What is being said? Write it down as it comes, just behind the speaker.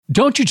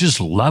Don't you just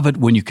love it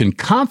when you can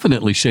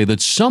confidently say that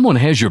someone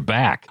has your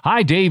back?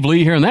 Hi, Dave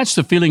Lee here, and that's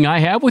the feeling I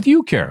have with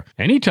UCare.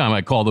 Anytime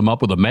I call them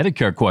up with a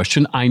Medicare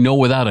question, I know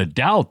without a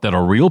doubt that a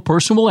real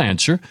person will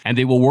answer, and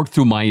they will work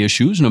through my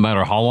issues no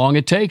matter how long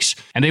it takes,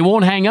 and they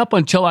won't hang up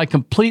until I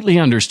completely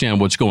understand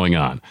what's going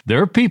on.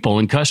 Their people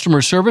in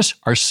customer service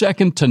are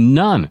second to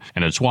none,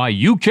 and it's why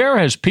UCare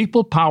has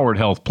people-powered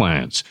health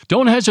plans.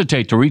 Don't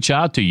hesitate to reach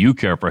out to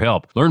UCare for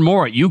help. Learn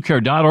more at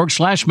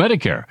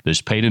ucare.org/Medicare. This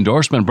paid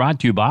endorsement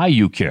brought to you by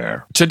UCare.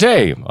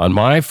 Today, on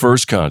my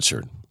first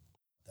concert,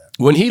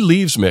 when he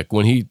leaves, Mick,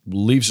 when he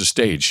leaves the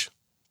stage,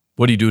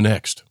 what do you do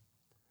next?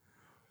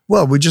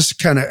 Well, we just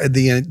kind of,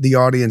 the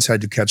audience had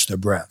to catch their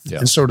breath,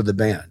 and so did the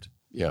band.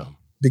 Yeah.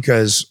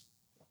 Because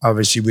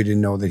obviously we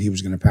didn't know that he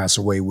was going to pass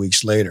away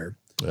weeks later.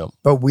 Yeah.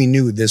 But we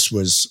knew this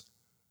was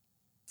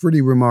pretty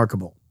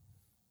remarkable,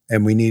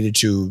 and we needed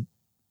to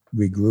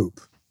regroup.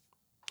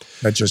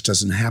 That just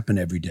doesn't happen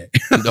every day.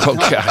 Oh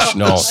gosh,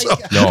 no.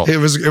 It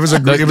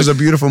was a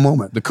beautiful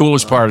moment. The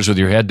coolest part is with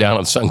your head down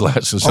and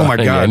sunglasses on. Oh my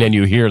God. And then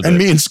you hear that. And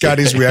me and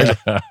Scotty's reaction.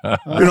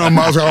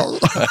 Miles out.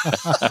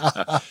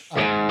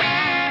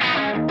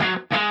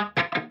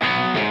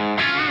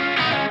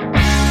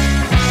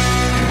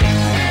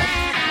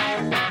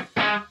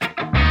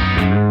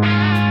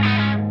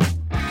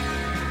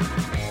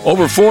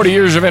 Over 40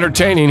 years of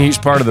entertaining, he's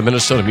part of the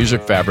Minnesota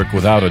music fabric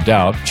without a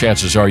doubt.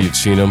 Chances are you've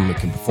seen him. He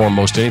can perform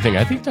most anything.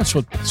 I think that's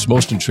what's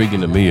most intriguing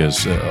to me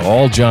is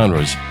all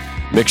genres.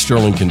 Mick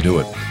Sterling can do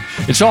it.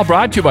 It's all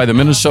brought to you by the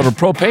Minnesota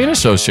Propane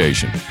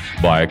Association,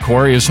 by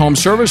Aquarius Home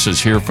Services,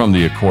 here from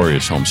the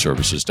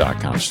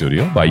AquariusHomeservices.com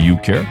studio, by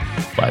UCare,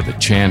 by the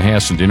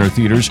Chanhassen Dinner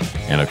Theaters,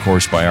 and of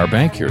course by our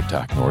bank here at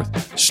Talk North,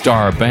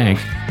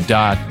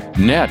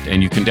 starbank.net.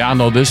 And you can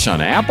download this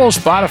on Apple,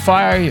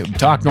 Spotify,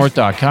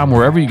 talknorth.com,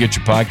 wherever you get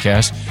your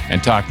podcasts,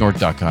 and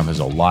talknorth.com has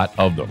a lot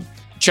of them.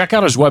 Check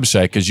out his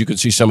website because you can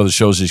see some of the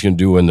shows he's going to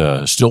do in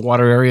the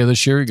Stillwater area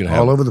this year. You're going to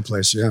have all over the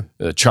place, yeah.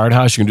 The Chart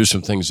House, you can do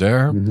some things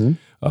there.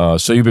 Mm-hmm.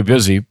 So you'll be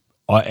busy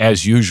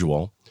as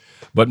usual.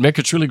 But Mick,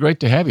 it's really great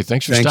to have you.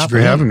 Thanks for stopping. Thanks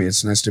for having me.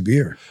 It's nice to be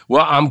here.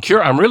 Well, I'm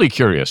really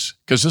curious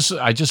because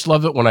I just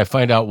love it when I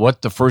find out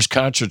what the first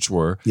concerts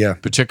were. Yeah.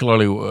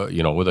 Particularly,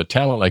 with a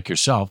talent like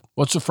yourself.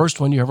 What's the first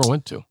one you ever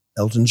went to?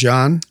 Elton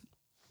John,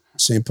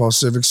 St. Paul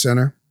Civic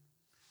Center.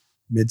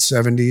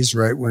 Mid-'70s,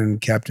 right when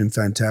Captain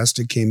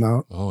Fantastic came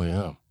out. Oh,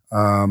 yeah.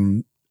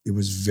 It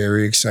was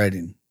very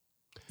exciting.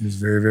 It was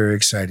very, very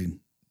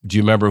exciting. Do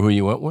you remember who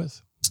you went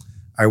with?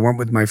 I went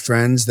with my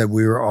friends that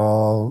we were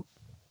all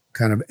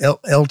kind of,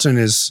 Elton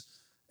is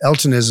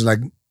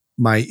like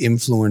my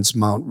influence,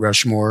 Mount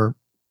Rushmore,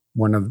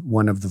 one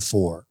of the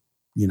four.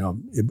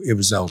 It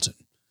was Elton.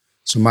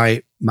 So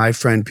my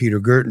friend Peter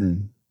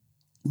Gerton,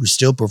 who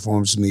still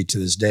performs with me to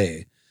this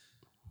day,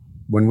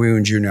 when we were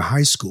in junior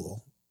high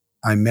school,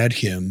 I met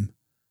him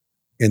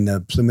in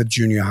the Plymouth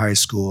Junior High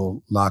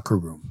School locker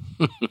room.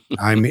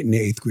 I'm in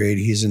 8th grade,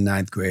 he's in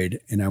 9th grade,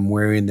 and I'm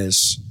wearing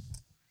this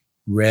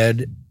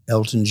red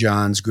Elton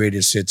John's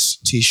Greatest Hits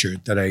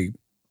t-shirt that I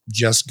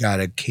just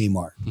got at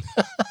Kmart,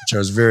 which I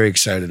was very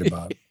excited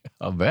about.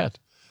 I'll bet.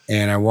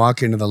 And I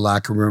walk into the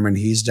locker room, and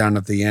he's down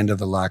at the end of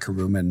the locker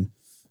room, and,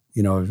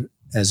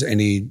 as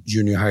any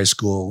junior high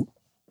school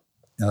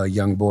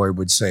young boy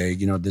would say,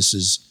 this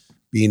is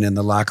being in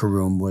the locker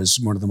room was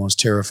one of the most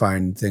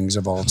terrifying things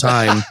of all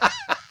time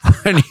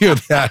when you're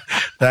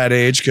that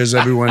age, because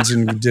everyone's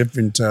in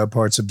different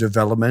parts of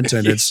development,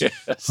 and it's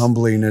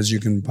humbling as you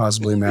can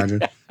possibly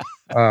imagine.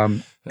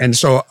 And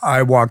so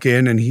I walk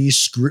in, and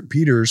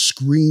Peter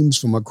screams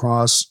from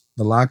across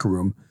the locker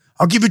room,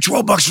 "I'll give you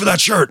 $12 for that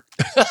shirt."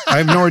 I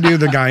have no idea who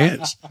the guy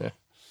is.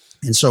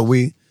 And so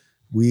we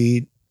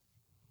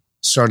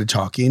started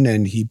talking,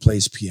 and he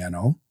plays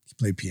piano. He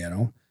played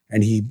piano,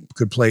 and he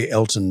could play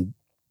Elton.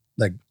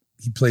 Like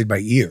he played by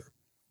ear.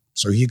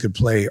 So he could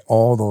play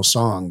all those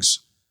songs,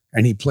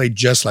 and he played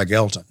just like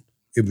Elton.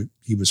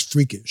 He was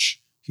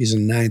freakish. He's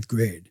in 9th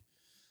grade.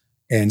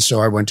 And so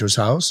I went to his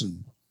house,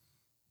 and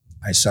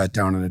I sat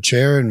down in a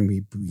chair, and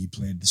he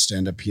played the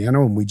stand-up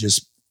piano, and we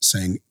just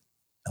sang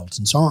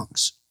Elton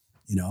songs,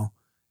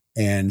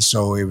 And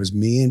so it was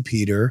me and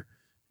Peter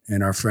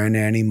and our friend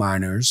Annie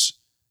Miners,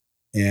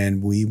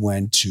 and we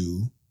went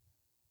to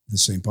the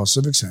St. Paul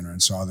Civic Center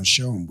and saw the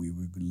show, and we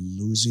were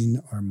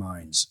losing our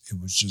minds. It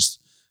was just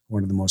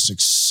one of the most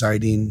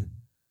exciting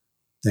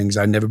things.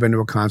 I'd never been to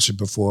a concert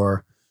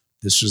before.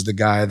 This was the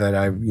guy that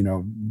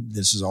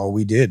this is all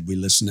we did. We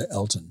listened to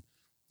Elton,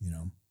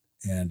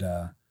 and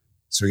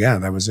so yeah,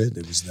 that was it.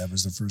 That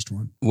was the first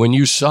one. When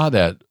you saw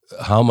that,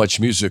 how much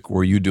music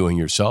were you doing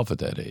yourself at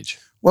that age?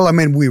 Well, I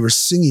mean, we were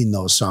singing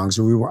those songs.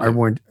 I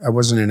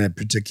wasn't in a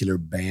particular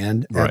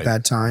band at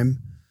that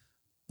time,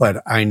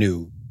 but I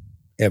knew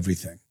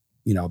everything.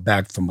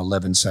 Back from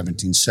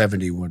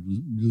 11/17/70,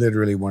 when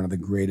literally one of the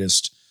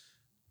greatest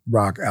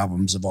rock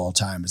albums of all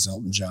time is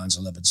Elton John's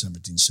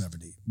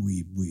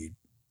 11/17/70.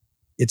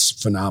 It's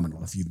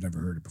phenomenal if you've never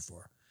heard it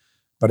before.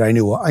 But I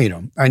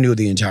knew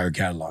the entire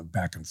catalog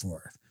back and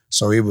forth.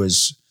 So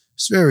it's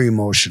very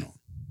emotional.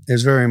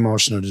 was very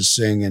emotional to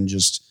sing and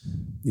just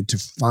to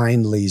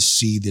finally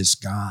see this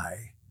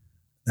guy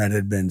that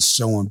had been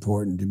so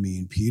important to me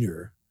and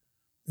Peter.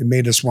 It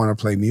made us want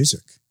to play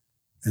music.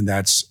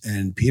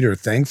 And Peter,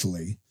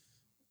 thankfully,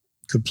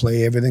 could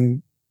play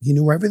everything. He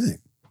knew everything.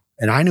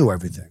 And I knew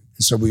everything.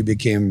 And so we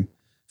became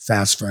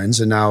fast friends.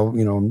 And now,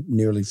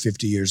 nearly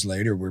 50 years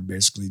later, we're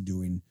basically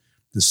doing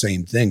the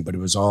same thing. But it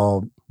was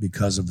all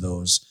because of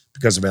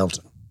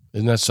Elton.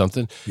 Isn't that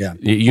something? Yeah.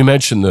 You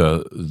mentioned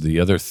the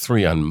other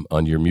three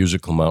on your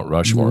musical Mount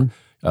Rushmore.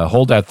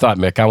 Hold that thought,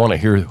 Mick. I want to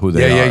hear who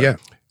they are. Yeah.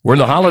 We're in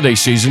the holiday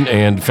season,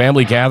 and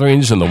family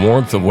gatherings and the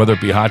warmth of whether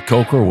it be hot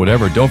cocoa or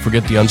whatever, don't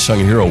forget the unsung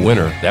hero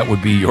winner. That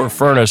would be your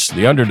furnace,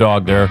 the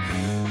underdog there.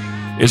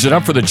 Is it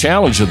up for the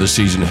challenge of the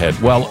season ahead?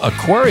 Well,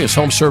 Aquarius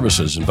Home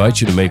Services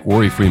invites you to make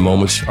worry-free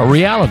moments a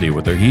reality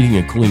with their heating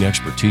and cooling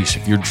expertise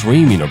if you're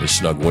dreaming of a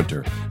snug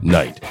winter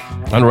night.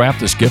 Unwrap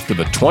this gift of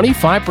a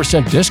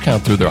 25%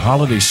 discount through their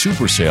holiday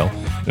super sale,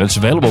 and it's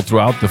available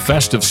throughout the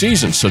festive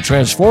season. So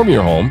transform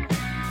your home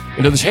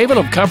into this haven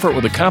of comfort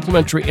with a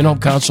complimentary in-home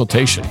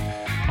consultation,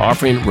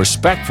 offering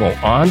respectful,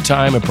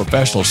 on-time, and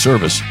professional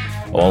service,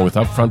 along with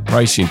upfront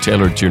pricing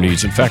tailored to your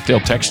needs. In fact, they'll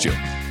text you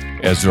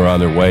as they're on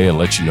their way and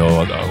let you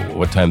know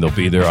what time they'll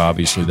be there.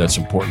 Obviously, that's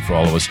important for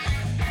all of us.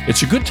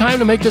 It's a good time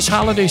to make this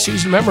holiday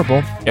season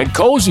memorable and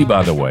cozy,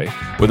 by the way,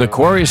 with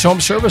Aquarius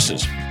Home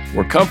Services,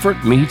 where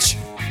comfort meets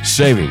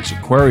savings.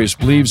 Aquarius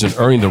believes in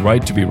earning the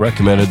right to be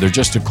recommended. They're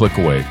just a click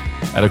away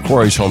at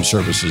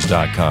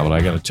AquariusHomeservices.com. And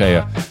I got to tell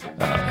you,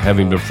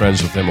 having been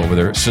friends with them over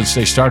there since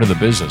they started the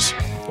business,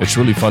 it's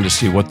really fun to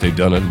see what they've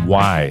done and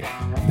why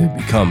they've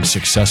become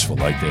successful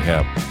like they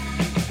have.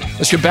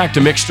 Let's get back to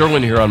Mick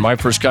Sterling here on My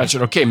First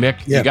Concert. Okay,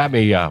 Mick, you got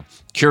me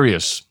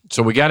curious.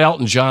 So we got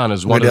Elton John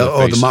as one of the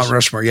faces. The Mount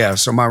Rushmore, yeah.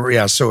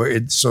 So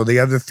the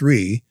other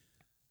three,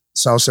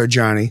 Southside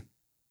Johnny,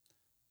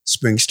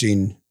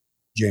 Springsteen,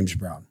 James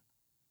Brown.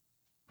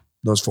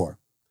 Those four.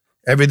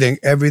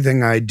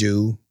 Everything I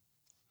do,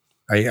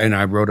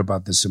 I wrote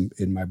about this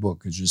in my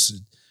book. It's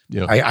just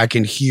I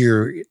can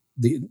hear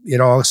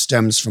it all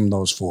stems from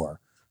those four.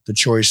 The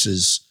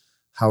choices,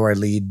 how I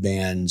lead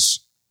bands,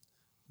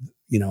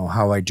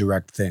 how I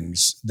direct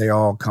things. They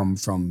all come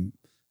from,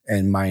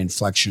 and my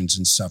inflections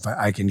and stuff.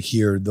 I can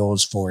hear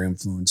those four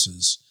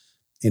influences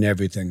in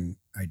everything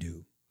I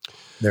do.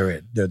 They're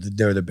it.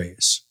 They're the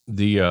base.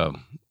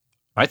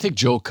 I think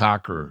Joe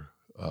Cocker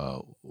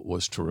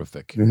was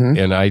terrific,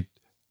 and I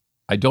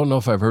don't know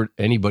if I've heard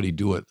anybody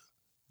do it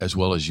as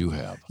well as you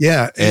have.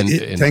 Yeah, and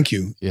thank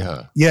you.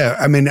 Yeah.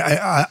 I mean,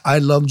 I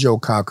love Joe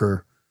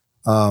Cocker,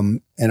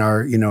 and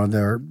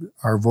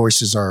our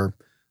voices are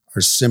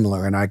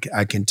similar, and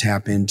I can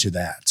tap into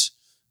that,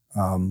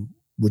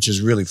 which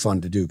is really fun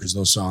to do because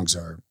those songs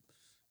are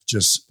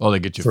just they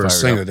get you for fired a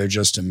singer. up. They're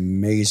just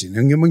amazing.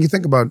 And when you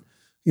think about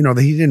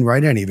that he didn't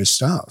write any of his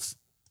stuff,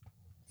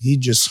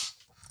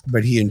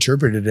 but he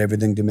interpreted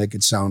everything to make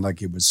it sound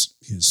like it was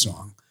his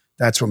song.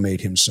 That's what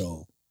made him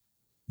so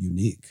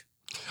unique.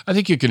 I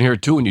think you can hear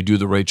it too when you do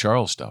the Ray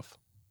Charles stuff.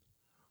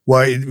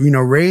 Well,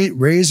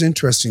 Ray is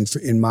interesting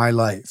in my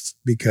life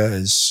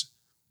because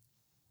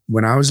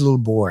when I was a little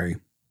boy,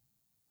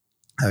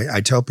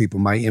 I tell people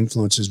my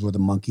influences were the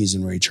Monkees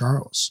and Ray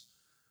Charles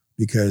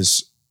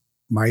because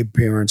my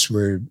parents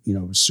were,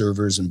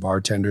 servers and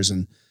bartenders.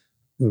 And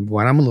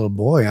when I'm a little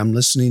boy, I'm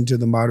listening to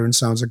the modern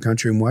sounds of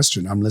country and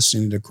Western. I'm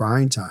listening to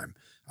Crying Time.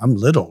 I'm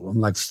little.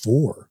 I'm like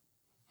 4.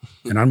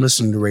 And I'm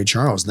listening to Ray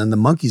Charles. Then the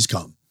Monkees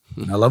come.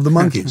 And I love the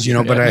Monkees,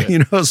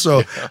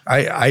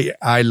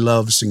 I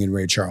love singing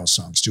Ray Charles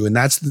songs too. And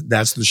that's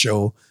the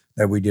show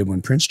that we did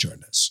when Prince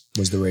joined us,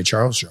 was the Ray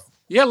Charles show.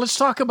 Yeah, let's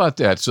talk about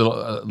that.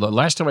 So the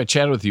last time I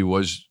chatted with you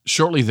was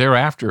shortly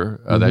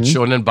thereafter, that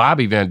show. And then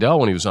Bobby Vandell,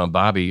 when he was on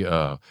Bobby,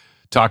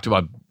 talked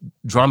about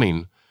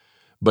drumming.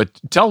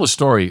 But tell the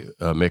story,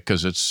 Mick,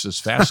 because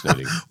it's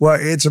fascinating. Well,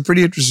 it's a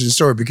pretty interesting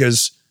story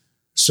because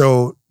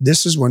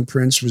this is when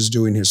Prince was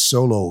doing his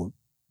solo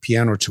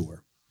piano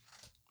tour.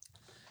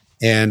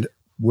 And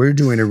we're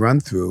doing a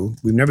run-through.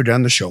 We've never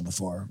done the show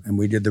before. And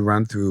we did the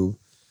run-through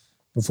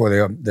before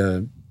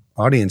the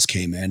audience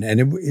came in.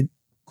 And it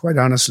quite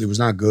honestly was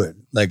not good.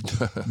 Like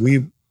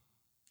we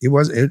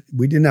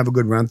didn't have a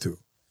good run-through.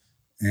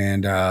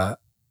 And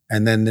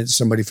then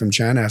somebody from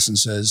Chanhassen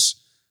says,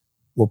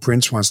 well,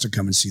 Prince wants to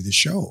come and see the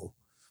show.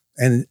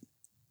 And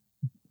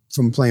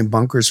from playing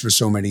bunkers for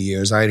so many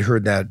years, I had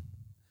heard that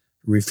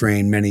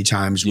refrain many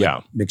times with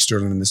Mick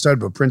Sterling and the Stud,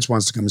 but Prince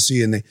wants to come and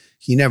see, and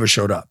he never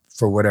showed up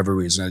for whatever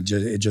reason.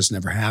 It just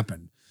never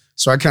happened.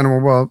 So I kind of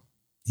went, well,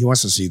 he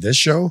wants to see this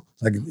show?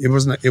 Like it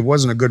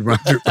wasn't a good run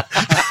through.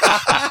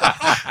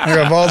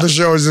 Of all the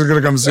shows, he's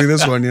going to come see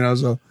this one,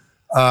 So,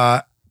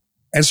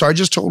 and so I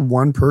just told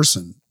one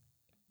person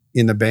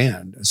in the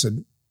band. I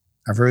said,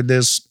 I've heard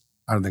this.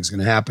 I don't think it's going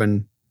to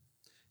happen.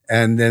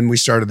 And then we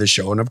started the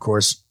show, and of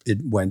course, it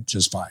went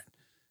just fine.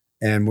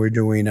 And we're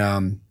doing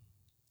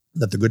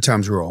Let the Good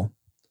Times Roll.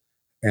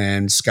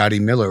 And Scotty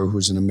Miller,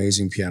 who's an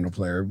amazing piano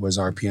player, was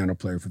our piano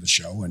player for the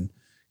show. And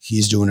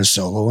he's doing a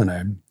solo,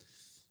 and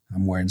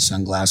I'm wearing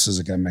sunglasses.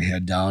 I got my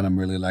head down. I'm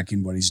really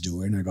liking what he's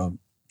doing. I go,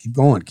 keep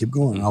going.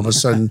 And all of a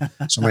sudden,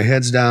 so my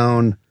head's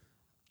down.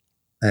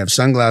 I have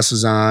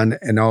sunglasses on,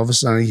 and all of a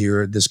sudden I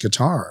hear this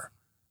guitar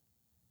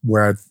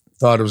where I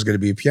thought it was going to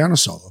be a piano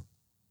solo.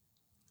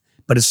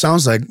 But it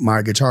sounds like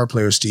my guitar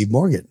player, Steve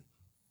Morgan.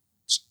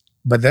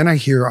 But then I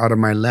hear out of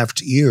my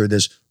left ear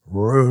this, this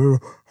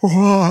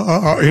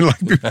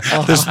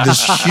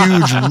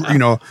huge,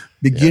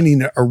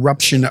 beginning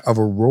eruption of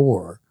a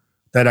roar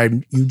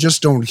that you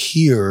just don't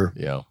hear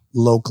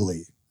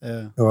locally.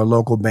 Yeah. Or a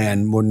local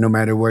band, no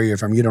matter where you're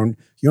from. You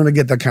only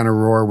get that kind of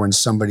roar when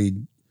somebody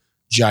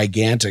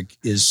gigantic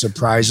is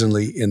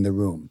surprisingly in the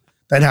room.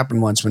 That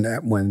happened once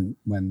when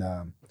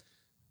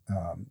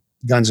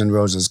Guns N'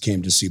 Roses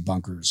came to see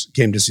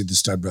the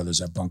Stud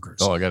Brothers at Bunkers.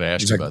 Oh, I got to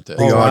ask you about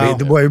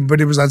that.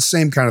 But it was that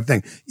same kind of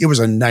thing. It was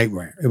a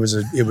nightmare.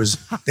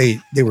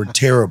 They were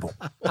terrible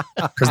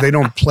because they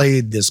don't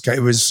play this guy. It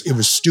was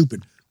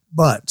stupid.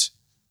 But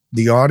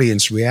the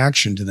audience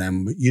reaction to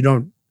them,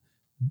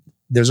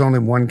 there's only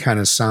one kind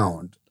of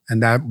sound,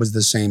 and that was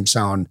the same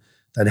sound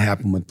that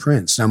happened with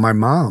Prince. Now, my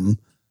mom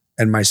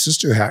and my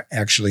sister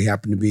actually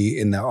happened to be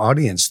in the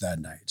audience that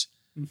night,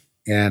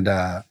 and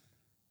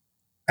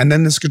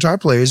then this guitar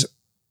plays,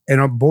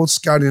 and both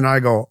Scotty and I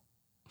go,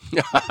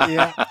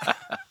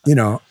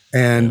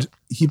 and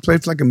he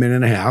played for like a minute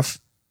and a half.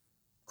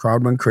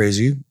 Crowd went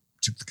crazy,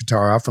 took the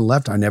guitar off and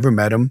left. I never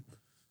met him,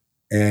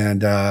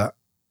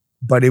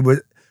 but it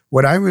was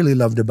what I really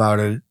loved about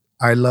it.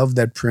 I love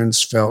that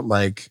Prince felt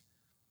like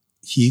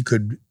he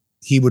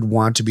would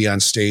want to be on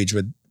stage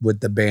with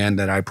the band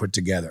that I put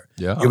together.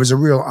 Yeah. It was a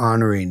real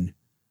honoring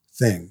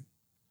thing.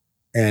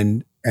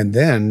 And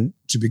then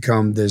to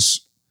become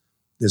this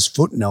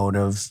footnote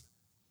of,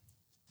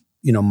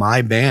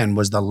 my band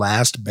was the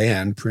last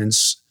band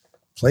Prince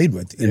played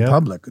with in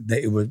public.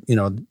 It was,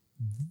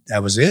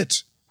 that was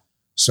it.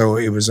 So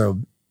it was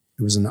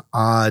an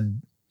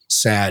odd,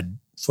 sad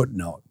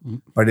footnote,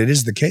 but it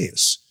is the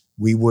case.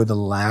 We were the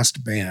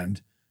last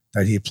band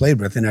that he played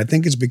with. And I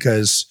think it's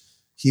because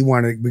he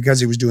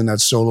was doing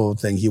that solo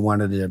thing, he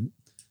wanted to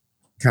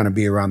kind of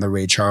be around the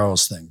Ray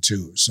Charles thing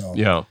too.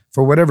 So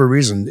for whatever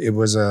reason, it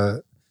was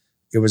a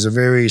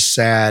very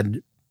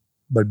sad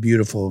but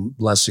beautiful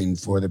blessing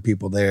for the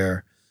people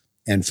there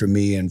and for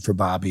me and for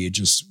Bobby,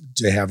 just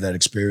to have that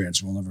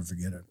experience. We'll never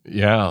forget it.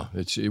 Yeah.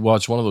 It's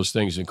one of those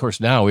things. And of course,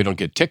 now we don't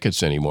get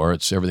tickets anymore.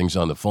 Everything's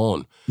on the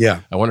phone.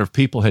 Yeah. I wonder if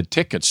people had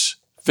tickets,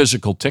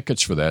 physical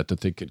tickets for that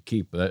they could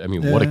keep. I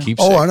mean, what a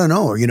keepsake. Oh, I don't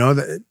know.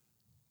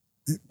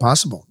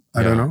 Possible.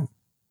 I don't know.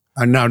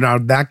 And now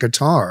that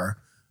guitar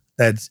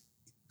that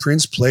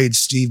Prince played,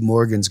 Steve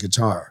Morgan's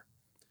guitar,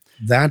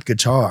 that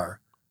guitar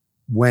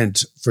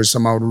went for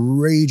some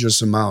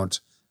outrageous amount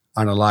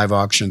on a live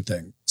auction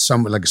thing,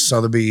 some like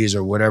Sotheby's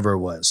or whatever it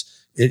was.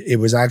 It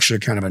was actually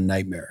kind of a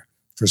nightmare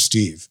for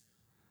Steve.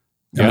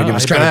 I mean, it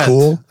was kind of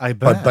cool,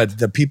 but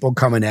the people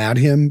coming at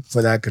him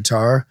for that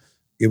guitar,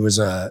 it was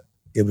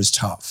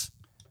tough.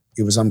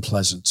 It was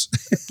unpleasant.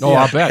 Oh,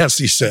 I'll bet. As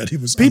he said, it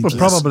was people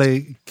unpleasant.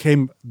 Probably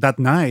came that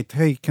night.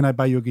 Hey, can I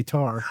buy you a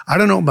guitar? I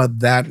don't know about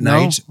that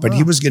night, but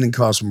he was getting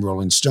calls from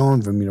Rolling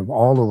Stone, from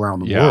all around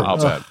the world. Yeah, I'll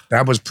bet.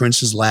 That was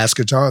Prince's last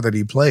guitar that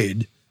he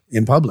played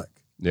in public.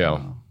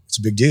 Yeah. It's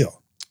a big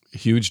deal.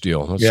 Huge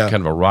deal. That's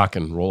kind of a rock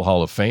and roll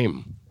Hall of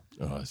Fame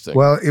thing.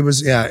 Well, it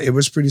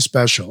was pretty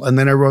special. And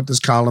then I wrote this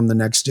column the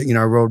next day.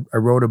 I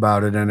wrote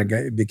about it, and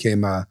it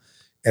became a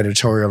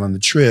editorial in the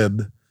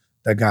Trib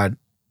that got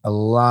a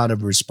lot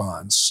of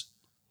response,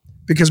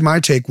 because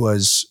my take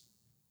was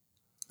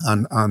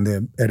on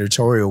the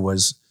editorial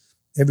was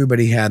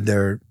everybody had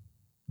their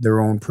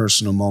own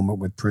personal moment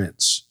with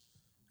Prince,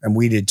 and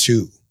we did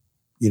too,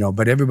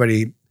 but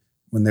everybody,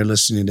 when they're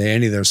listening to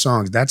any of their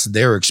songs, that's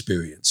their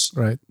experience,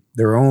 right?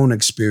 Their own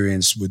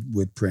experience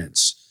with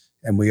Prince.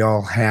 And we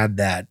all had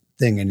that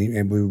thing,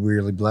 and we were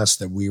really blessed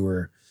that we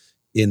were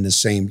in the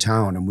same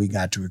town and we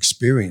got to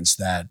experience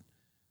that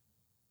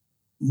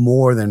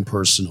more than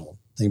personal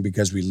thing,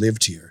 because we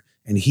lived here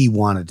and he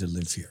wanted to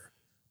live here.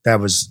 That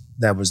was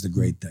the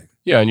great thing.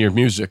 Yeah, and your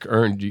music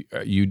earned you.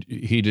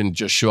 He didn't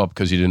just show up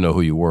because he didn't know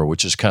who you were,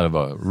 which is kind of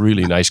a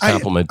really nice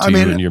compliment to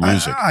you and your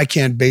music. I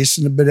can't base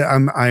it, but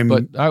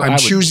I'm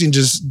choosing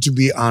just to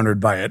be honored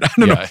by it.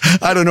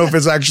 I don't know if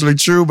it's actually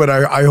true, but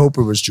I hope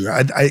it was true.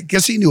 I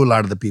guess he knew a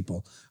lot of the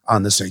people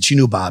on the stage. He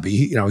knew Bobby.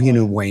 He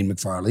knew Wayne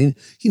McFarlane.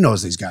 He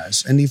knows these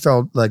guys, and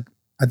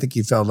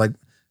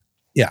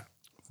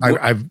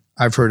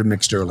I've heard of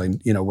Mick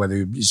Sterling. Whether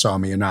you saw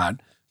me or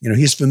not,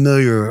 he's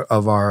familiar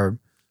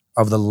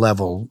of the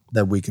level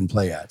that we can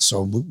play at.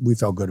 So we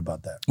felt good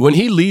about that. When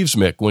he leaves,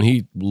 Mick, when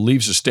he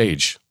leaves the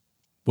stage,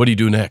 what do you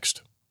do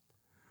next?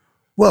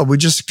 Well, we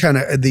just kind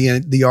of,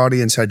 the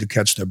audience had to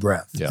catch their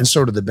breath, and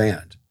so did the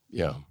band.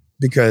 Yeah.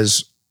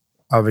 Because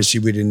obviously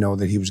we didn't know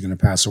that he was going to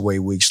pass away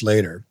weeks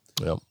later.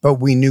 Yeah. But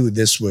we knew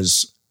this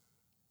was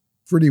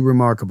pretty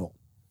remarkable,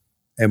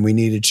 and we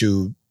needed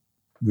to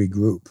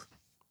regroup.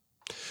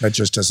 That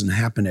just doesn't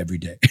happen every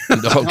day.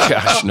 Oh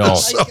gosh, no.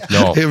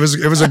 It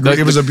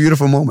was a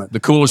beautiful moment. The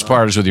coolest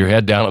part is with your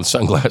head down and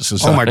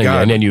sunglasses Oh on, my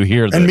God. and then you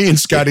hear that. And me and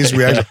Scotty's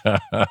reaction.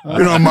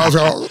 Mouth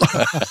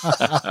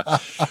out.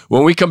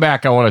 When we come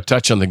back, I want to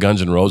touch on the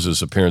Guns N'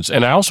 Roses appearance.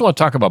 And I also want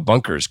to talk about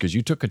Bunkers, because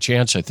you took a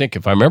chance, I think,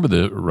 if I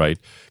remember right,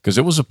 because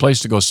it was a place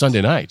to go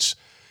Sunday nights.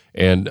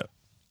 And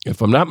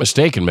if I'm not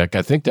mistaken, Mick,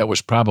 I think that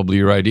was probably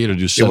your idea to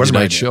do Sunday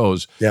night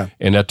shows. Yeah.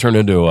 And that turned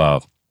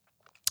into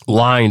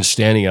lines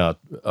standing out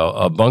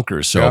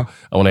bunkers. So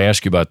I want to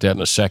ask you about that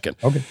in a second.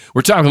 Okay.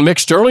 We're talking with Mick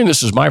Sterling.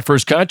 This is My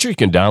First Country. You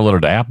can download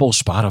it at Apple,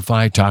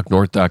 Spotify,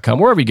 TalkNorth.com,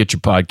 wherever you get your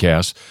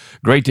podcasts.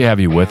 Great to have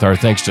you with. Our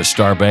thanks to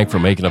Star Bank for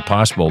making it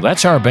possible.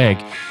 That's our bank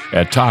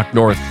at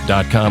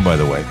TalkNorth.com, by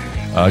the way.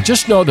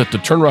 Just know that the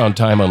turnaround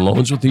time on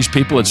loans with these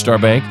people at Star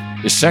Bank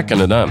is second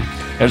to none.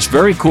 And it's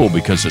very cool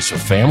because it's a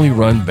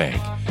family-run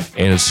bank.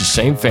 And it's the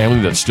same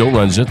family that still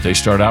runs it. They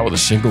started out with a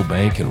single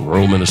bank in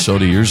rural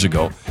Minnesota years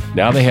ago.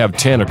 Now they have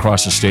 10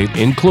 across the state,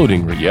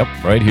 including,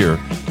 right here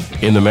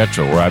in the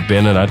metro where I've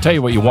been. And I tell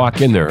you what, you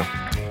walk in there,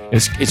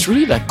 it's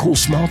really that cool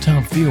small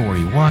town feel where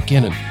you walk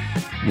in and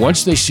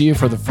once they see you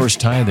for the first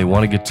time, they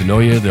want to get to know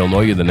you. They'll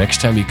know you the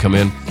next time you come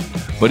in.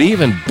 But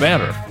even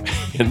better,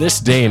 in this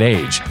day and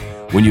age,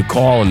 when you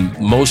call and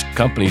most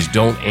companies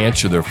don't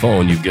answer their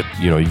phone, you get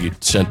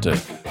sent to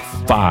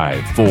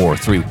 5, 4,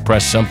 3,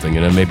 press something,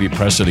 and then maybe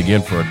press it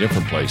again for a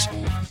different place.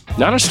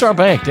 Not at Star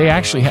Bank. They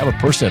actually have a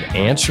person that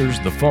answers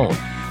the phone,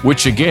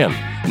 which again,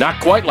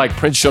 not quite like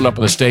Prince showing up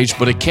on the stage,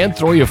 but it can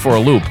throw you for a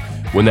loop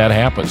when that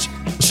happens.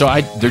 So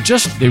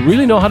they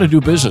really know how to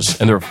do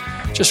business, and they're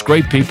just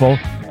great people.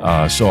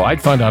 So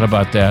I'd find out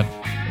about that.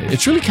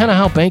 It's really kind of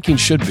how banking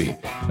should be.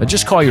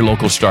 Just call your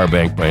local Star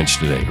Bank branch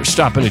today or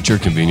stop in at your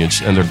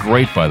convenience. And they're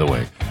great, by the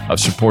way,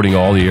 of supporting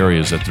all the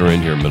areas that they're in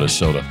here in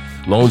Minnesota.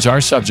 Loans are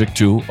subject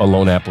to a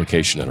loan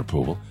application and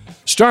approval.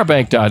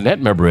 Starbank.net,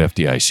 member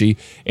FDIC,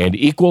 and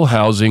equal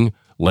housing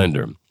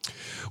lender.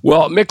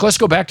 Well, Mick, let's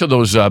go back to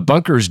those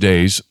Bunkers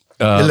days.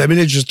 Let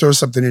me just throw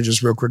something in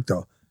just real quick,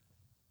 though.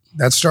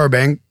 That Star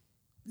Bank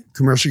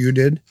commercial you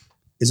did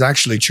is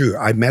actually true.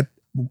 I met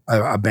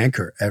a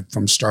banker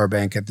from Star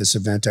Bank at this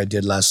event I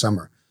did last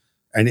summer.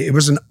 And it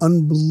was an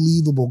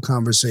unbelievable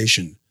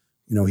conversation.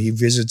 He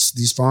visits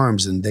these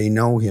farms and they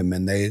know him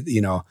and it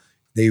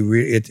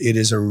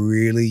is a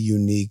really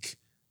unique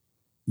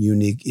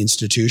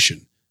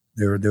institution.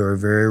 They're a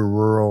very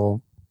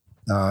rural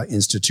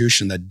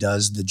institution that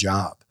does the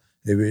job.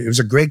 It was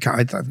a great,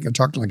 I think I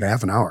talked to like a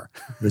half an hour.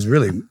 It was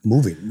really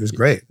moving. It was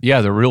great. Yeah,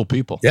 they're real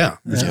people. Yeah,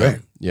 it was great.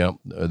 Yeah,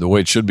 the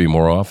way it should be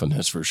more often,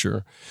 that's for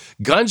sure.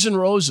 Guns N'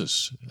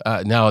 Roses.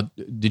 Now,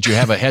 did you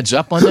have a heads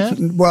up on that?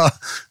 Well,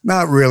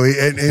 not really.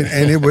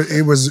 And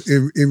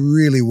it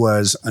really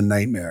was a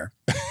nightmare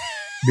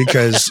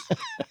because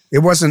it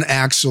wasn't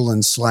Axl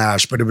and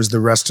Slash, but it was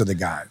the rest of the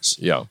guys.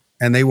 Yeah.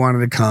 And they wanted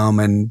to come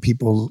and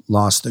people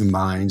lost their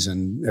minds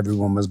and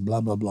everyone was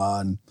blah, blah,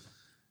 blah.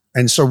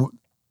 And so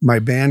my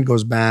band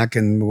goes back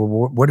and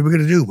what are we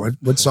going to do?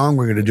 What song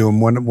we're going to do?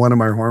 And one of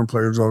my horn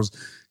players goes,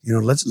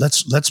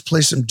 let's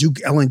play some Duke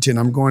Ellington.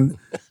 I'm going,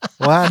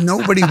 what?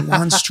 Nobody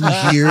wants to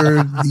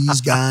hear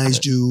these guys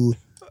do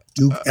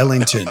Duke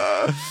Ellington.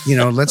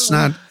 Let's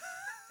not.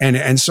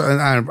 And so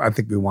I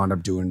think we wound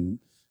up doing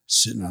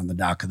Sitting on the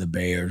Dock of the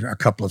Bay or a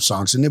couple of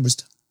songs, and it was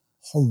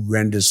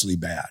horrendously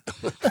bad,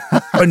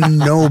 but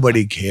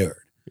nobody cared.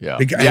 Yeah.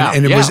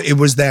 It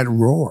was that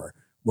roar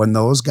when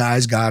those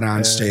guys got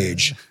on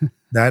stage.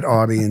 That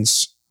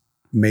audience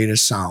made a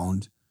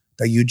sound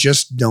that you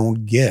just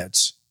don't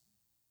get.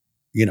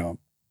 You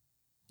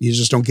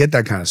just don't get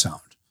that kind of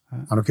sound.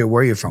 I don't care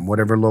where you're from,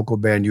 whatever local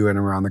band you're in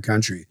around the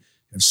country.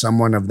 If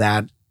someone of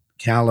that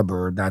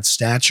caliber, that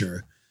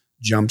stature,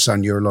 jumps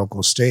on your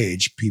local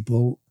stage,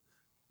 people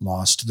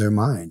lost their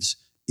minds.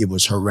 It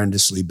was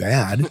horrendously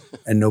bad,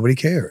 and nobody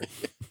cared.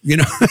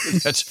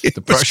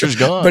 The pressure's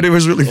gone. But it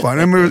was really fun.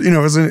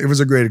 It was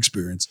a great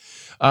experience.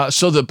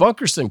 So the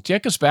Bunkers thing,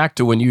 take us back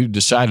to when you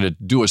decided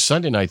to do a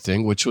Sunday night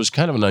thing, which was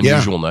kind of an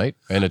unusual night,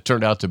 and it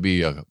turned out to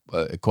be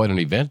quite an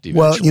event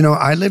eventually. Well,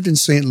 I lived in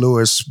St.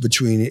 Louis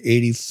between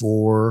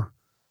 84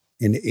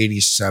 and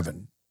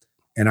 87,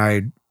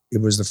 and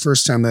it was the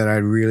first time that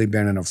I'd really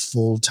been in a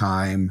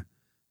full-time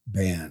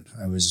band.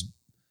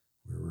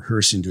 We were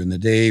rehearsing during the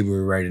day, we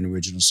were writing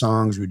original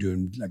songs, we were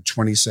doing like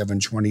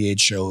 27, 28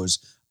 shows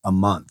a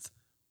month.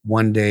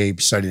 One day,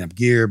 setting up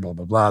gear, blah,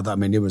 blah, blah. I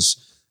mean, it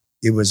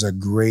was a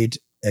great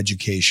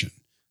education.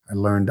 I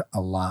learned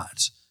a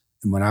lot.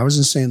 And when I was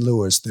in St.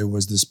 Louis, there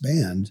was this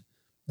band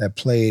that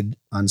played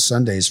on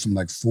Sundays from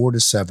like 4 to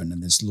 7 in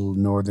this little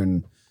North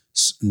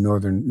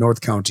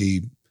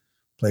County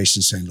place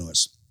in St.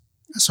 Louis.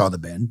 I saw the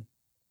band.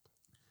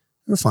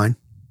 They were fine.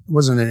 It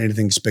wasn't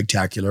anything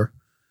spectacular,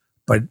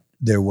 but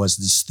there was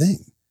this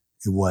thing.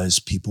 It was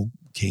people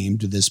came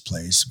to this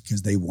place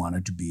because they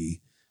wanted to be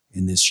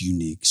in this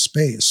unique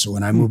space. So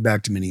when I moved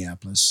back to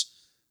Minneapolis,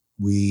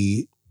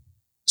 we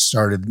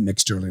started Mick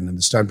Sterling and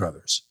the Stud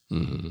Brothers.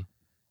 Mm-hmm.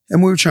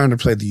 And we were trying to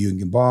play the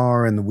Union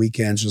Bar and the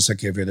weekends just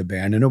like every other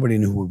band, and nobody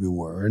knew who we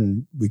were,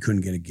 and we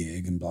couldn't get a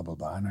gig and blah, blah,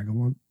 blah. And I go,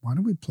 well, why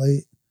don't we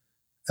play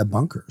at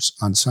Bunkers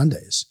on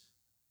Sundays?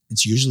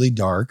 It's usually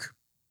dark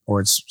or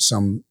it's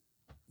some,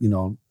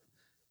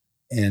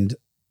 and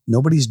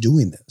nobody's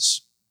doing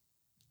this.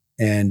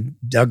 And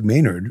Doug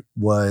Maynard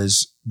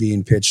was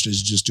being pitched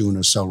as just doing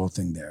a solo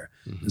thing there.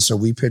 Mm-hmm. And so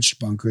we pitched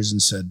Bunkers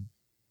and said,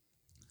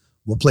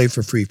 we'll play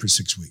for free for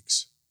 6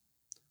 weeks.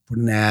 Put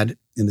an ad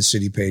in the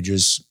city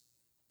pages,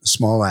 a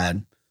small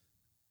ad,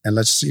 and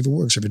let's see if it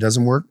works. If it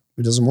doesn't work,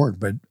 it doesn't work.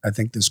 But I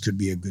think this could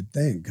be a good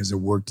thing because it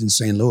worked in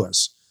St.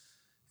 Louis.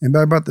 And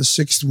by about the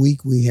 6th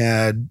week, we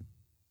had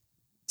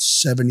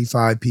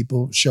 75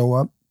 people show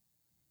up.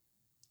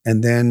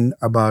 And then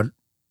about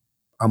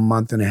a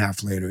month and a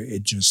half later,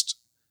 it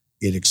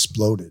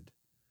exploded.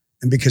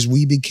 And because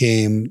we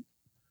became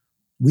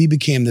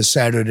the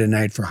Saturday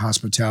night for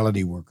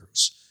hospitality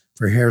workers,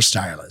 for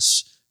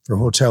hairstylists, for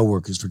hotel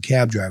workers, for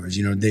cab drivers,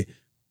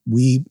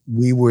 we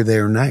were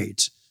their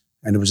night.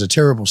 And it was a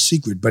terrible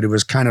secret, but it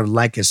was kind of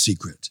like a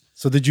secret.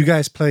 So did you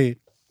guys play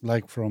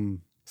like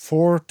from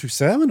 4 to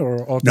 7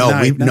 or no?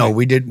 9?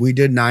 We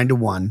did 9 to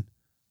 1.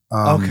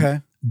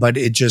 Okay. But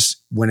it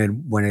just when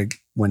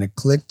it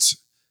clicked,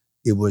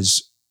 it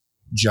was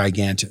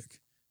gigantic,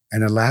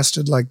 and it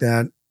lasted like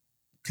that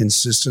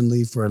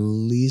consistently for at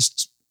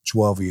least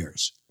 12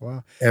 years.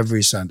 Wow!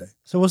 Every Sunday.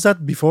 So was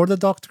that before the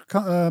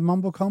Dr.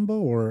 Mambo combo,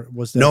 or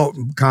was that? No,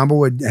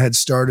 combo had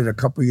started a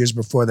couple of years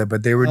before that,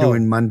 but they were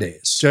doing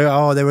Mondays. They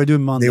were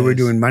doing Mondays. They were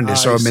doing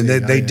Mondays. So I mean,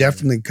 they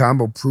definitely yeah.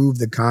 combo proved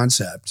the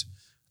concept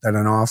that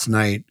an off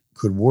night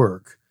could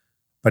work.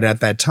 But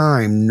at that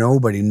time, no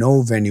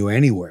venue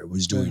anywhere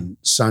was doing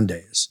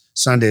Sundays.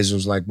 Sundays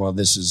was like, well,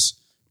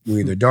 we're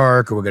either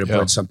dark or we're going to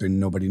put something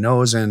nobody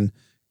knows in.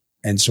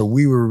 And so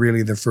we were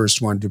really the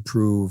first one to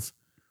prove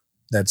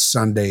that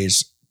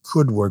Sundays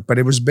could work. But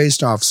it was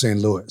based off St.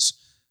 Louis.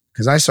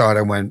 Because I saw it,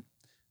 I went,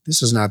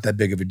 this is not that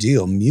big of a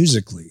deal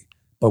musically.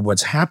 But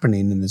what's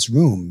happening in this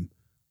room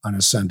on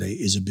a Sunday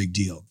is a big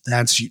deal.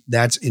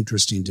 That's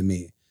interesting to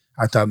me.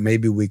 I thought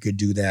maybe we could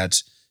do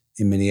that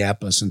in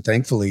Minneapolis. And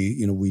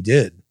thankfully, we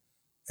did.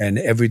 And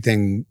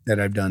everything that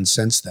I've done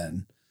since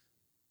then,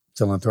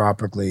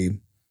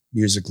 philanthropically,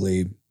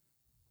 musically,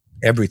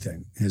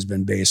 everything has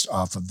been based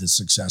off of the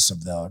success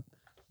of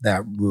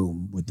that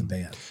room with the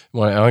band.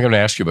 Well, I'm going to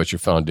ask you about your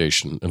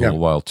foundation in a little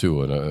while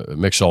too. And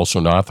Mick's also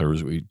an author,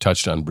 as we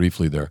touched on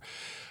briefly there.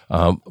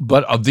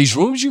 But of these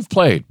rooms you've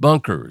played,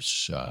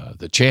 Bunkers,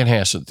 the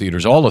Chanhassen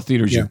theaters, all the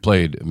theaters you've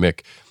played,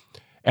 Mick,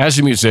 as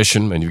a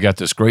musician, and you've got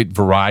this great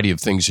variety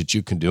of things that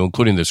you can do,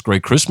 including this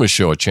great Christmas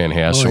show at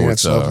Chanhassen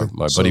with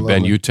my buddy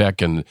Ben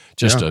Utek, and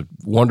just a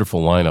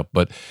wonderful lineup.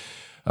 But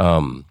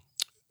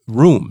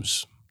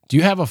rooms, do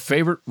you have a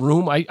favorite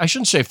room? I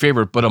shouldn't say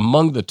favorite, but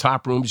among the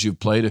top rooms you've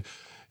played,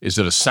 is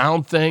it a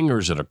sound thing or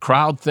is it a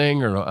crowd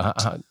thing? Or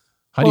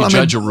how do you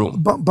judge a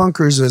room?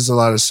 Bunkers is a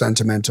lot of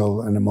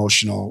sentimental and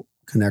emotional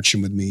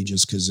connection with me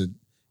just because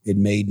it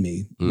made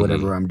me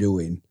whatever I'm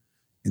doing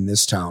in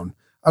this town.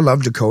 I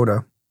love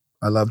Dakota.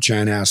 I love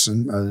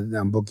Chanhassen.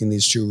 I'm booking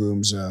these 2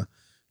 rooms,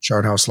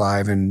 Chart House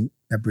Live and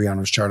at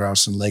Briano's Chart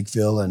House in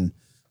Lakeville, and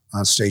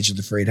on stage at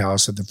the Freight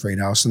House at the Freight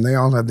House. And they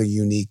all have the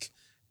unique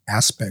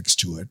aspects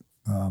to it.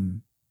 I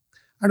don't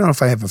know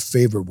if I have a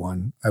favorite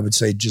one. I would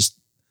say just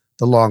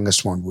the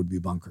longest one would be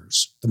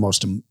Bunkers. The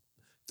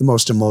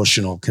most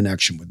emotional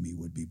connection with me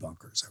would be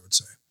Bunkers, I would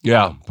say.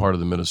 Yeah, part of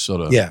the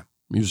Minnesota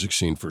music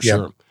scene for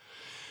sure.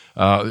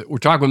 We're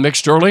talking with Mick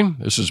Sterling.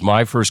 This is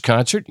my first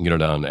concert. You can get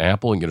it on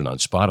Apple, you can get it on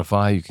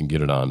Spotify, you can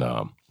get it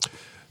on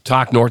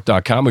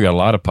TalkNorth.com. We got a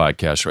lot of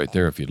podcasts right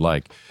there if you'd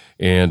like.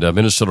 And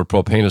Minnesota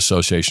Propane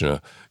Association,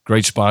 a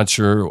great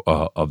sponsor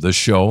of this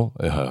show.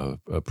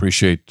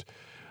 Appreciate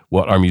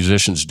what our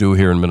musicians do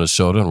here in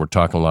Minnesota, and we're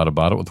talking a lot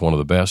about it with one of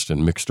the best,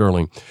 and Mick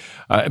Sterling.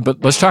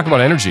 But let's talk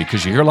about energy,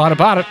 because you hear a lot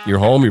about it, your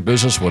home, your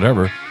business,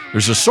 whatever.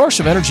 There's a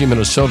source of energy in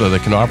Minnesota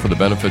that can offer the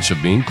benefits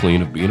of being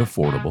clean, of being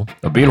affordable,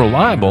 of being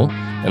reliable,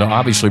 and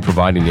obviously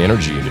providing the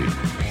energy you need.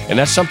 And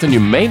that's something you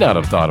may not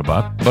have thought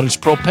about, but it's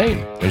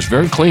propane. It's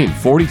very clean,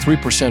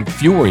 43%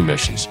 fewer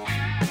emissions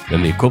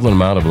than the equivalent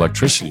amount of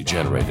electricity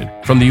generated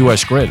from the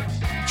U.S. grid.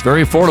 It's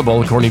very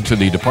affordable. According to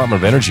the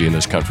Department of Energy in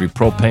this country,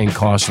 propane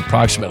costs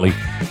approximately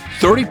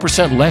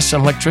 30% less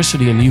than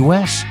electricity in the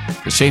U.S.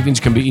 The savings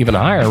can be even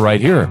higher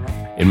right here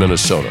in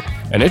Minnesota.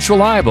 And it's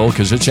reliable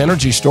because it's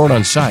energy stored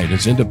on site.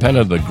 It's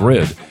independent of the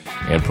grid,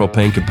 and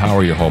propane can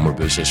power your home or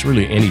business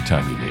really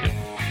anytime you need it.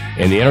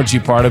 And the energy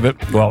part of it,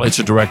 well, it's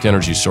a direct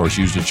energy source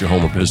used at your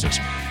home or business.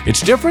 It's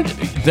different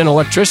than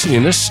electricity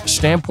in this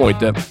standpoint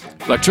that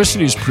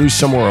electricity is produced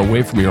somewhere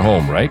away from your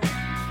home, right?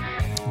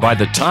 By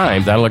the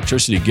time that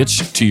electricity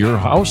gets to your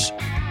house,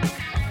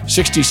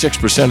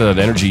 66% of that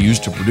energy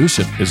used to produce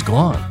it is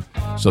gone.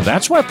 So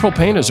that's why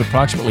propane is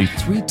approximately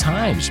 3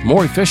 times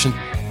more efficient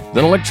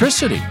than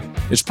electricity.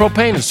 It's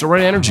propane. It's the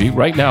right energy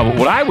right now. But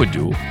what I would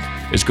do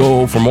is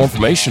go for more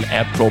information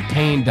at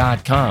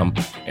propane.com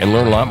and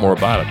learn a lot more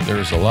about it.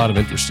 There's a lot of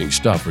interesting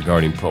stuff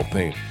regarding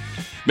propane.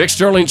 Mick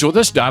Sterling's with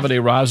us.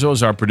 Davide Razzo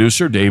is our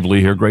producer. Dave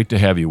Lee here. Great to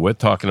have you with,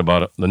 talking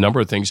about a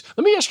number of things.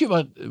 Let me ask you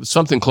about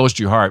something close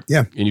to your heart.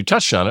 Yeah. And you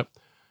touched on it,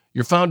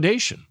 your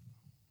foundation.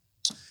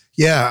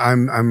 Yeah,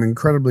 I'm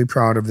incredibly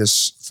proud of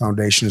this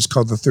foundation. It's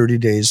called the 30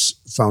 Days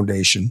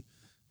Foundation.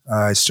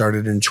 I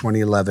started in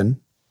 2011.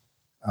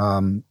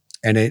 And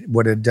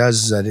what it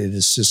does is that it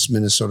assists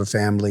Minnesota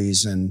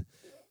families and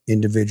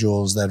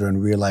individuals that are in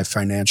real life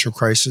financial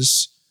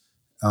crisis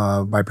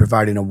by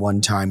providing a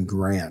one-time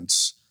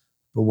grant.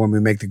 But when we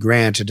make the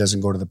grant, it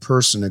doesn't go to the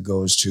person, it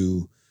goes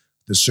to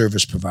the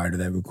service provider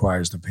that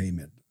requires the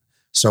payment.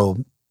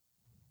 So,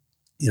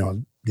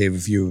 Dave,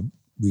 if you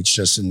reached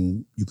us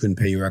and you couldn't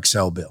pay your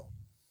Excel bill,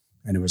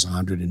 and it was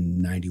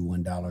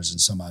 $191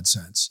 and some odd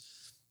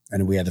cents,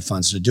 and we had the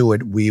funds to do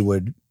it, we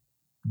would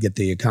get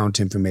the account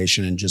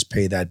information and just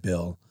pay that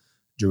bill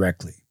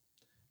directly.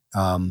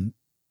 And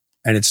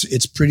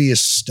it's pretty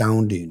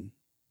astounding.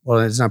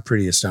 Well, it's not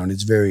pretty astounding.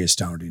 It's very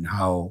astounding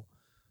how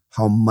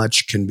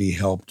much can be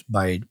helped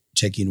by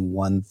taking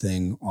one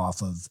thing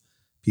off of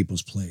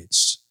people's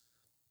plates.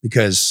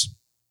 Because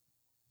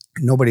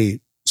nobody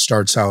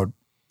starts out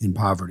in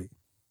poverty.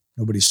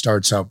 Nobody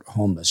starts out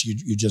homeless.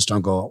 You just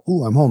don't go,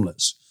 "Ooh, I'm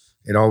homeless."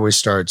 It always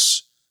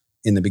starts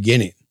in the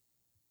beginning,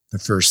 the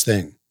first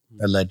thing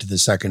that led to the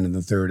second and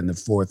the third and the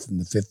fourth and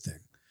the fifth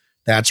thing.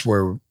 That's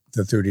where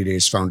the 30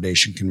 Days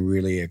Foundation can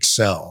really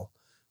excel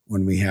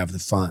when we have the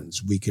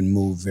funds. We can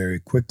move very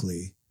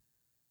quickly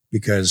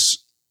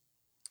because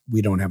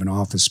we don't have an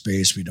office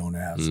space. We don't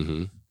have,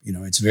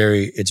 it's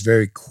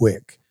very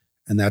quick.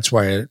 And that's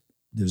why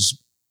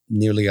there's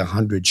nearly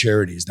 100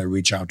 charities that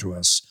reach out to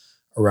us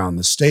around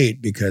the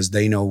state, because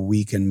they know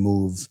we can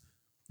move.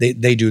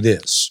 They do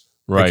this.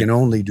 Right. They can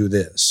only do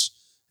this.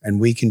 And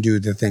we can do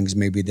the things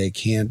maybe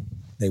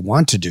they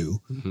want to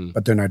do,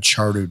 but they're not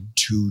chartered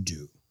to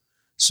do.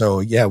 So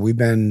yeah, we've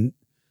been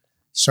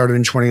started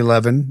in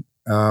 2011.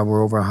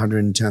 We're over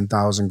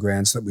 110,000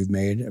 grants that we've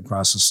made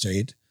across the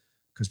state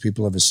because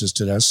people have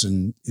assisted us.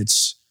 And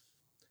it's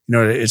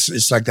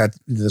like that.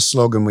 The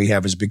slogan we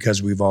have is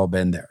because we've all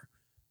been there.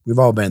 We've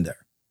all been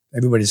there.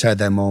 Everybody's had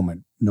that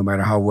moment, no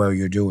matter how well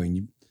you're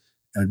doing.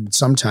 And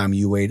sometime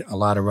you ate a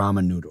lot of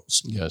ramen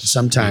noodles. Yes.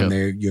 Sometime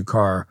your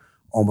car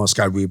almost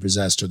got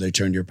repossessed or they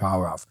turned your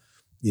power off.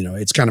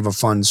 It's kind of a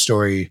fun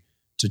story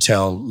to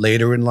tell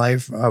later in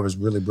life. I was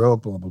really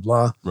broke, blah, blah,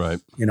 blah. Right.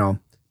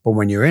 But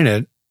when you're in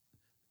it,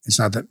 it's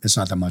not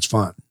that much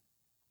fun.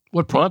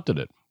 What prompted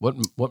it?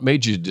 What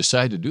made you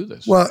decide to do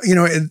this? Well,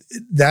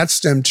 that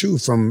stemmed too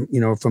from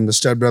the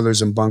Stud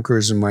Brothers and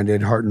Bunkers, and when I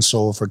did Heart and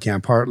Soul for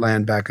Camp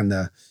Heartland back in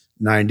the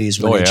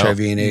 90s when HIV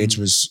and AIDS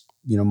was,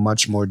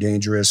 much more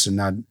dangerous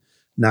and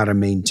not a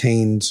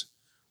maintained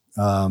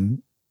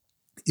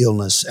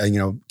illness.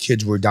 And,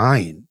 kids were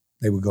dying.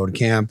 They would go to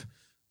camp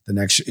the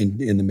next in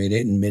the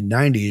mid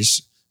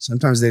 90s.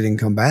 Sometimes they didn't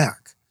come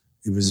back.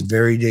 It was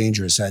very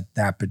dangerous at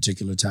that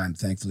particular time.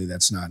 Thankfully,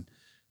 that's not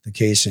the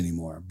case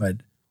anymore. But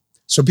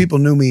so people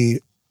knew me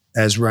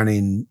as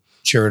running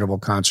charitable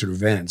concert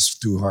events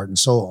through Heart and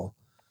Soul.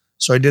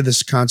 So I did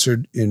this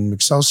concert in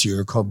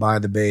Excelsior called By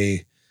the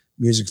Bay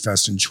Music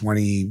Fest in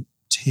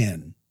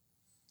 2010.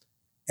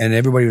 And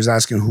everybody was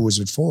asking who was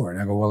it for.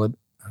 And I go, well,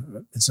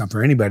 it's not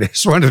for anybody. I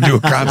just wanted to do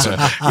a concert.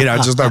 I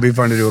just thought it'd be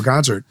fun to do a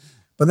concert.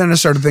 But then I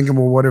started thinking,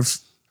 well, what if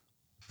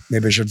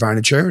maybe I should find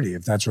a charity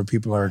if that's what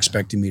people are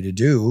expecting me to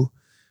do?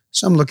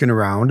 So I'm looking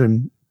around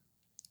and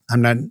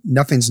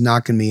nothing's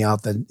knocking me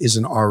out that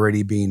isn't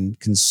already being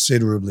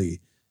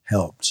considerably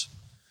helped.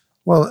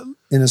 Well,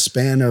 in a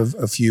span of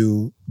a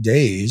few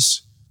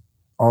days,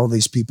 all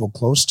these people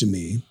close to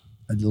me,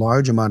 a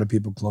large amount of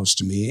people close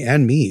to me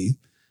and me,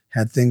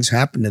 had things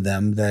happen to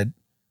them that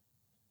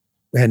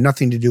had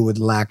nothing to do with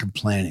lack of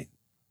planning.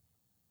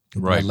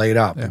 People got laid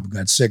up, people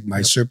got sick,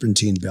 my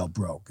serpentine belt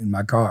broke in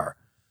my car.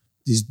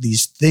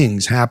 These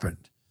things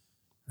happened.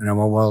 And I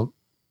went, well,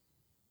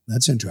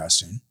 that's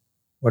interesting.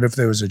 What if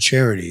there was a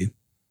charity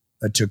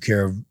that took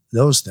care of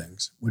those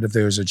things? What if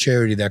there was a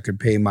charity that could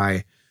pay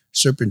my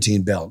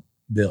serpentine belt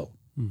bill?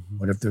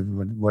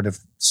 Mm-hmm. What if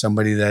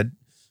somebody that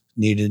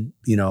needed,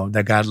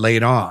 that got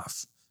laid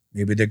off,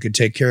 maybe they could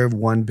take care of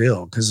one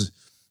bill? Because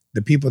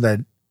the people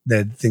that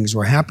things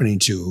were happening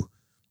to,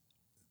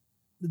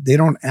 they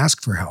don't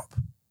ask for help.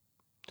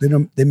 They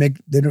don't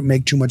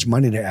make too much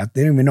money to ask.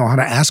 They don't even know how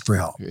to ask for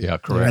help. Yeah,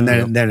 correct.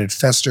 And then it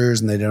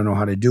festers and they don't know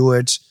how to do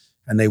it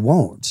and they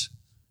won't.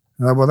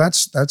 And I, well,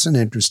 that's an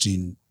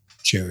interesting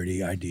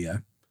charity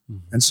idea.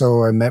 Mm-hmm. And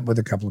so I met with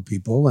a couple of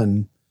people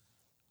and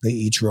they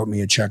each wrote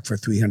me a check for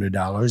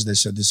 $300. They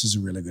said, this is a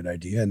really good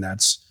idea. And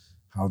that's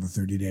how the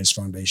 30 Days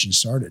Foundation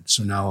started.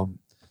 So now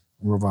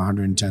we're over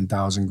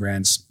 110,000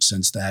 grants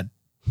since that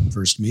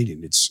first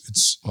meeting.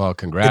 It's well,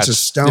 congrats. It's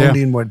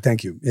astounding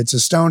thank you. It's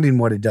astounding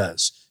what it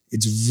does.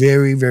 It's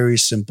very, very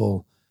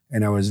simple.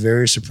 And I was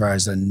very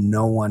surprised that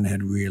no one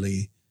had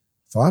really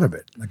thought of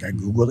it. Like I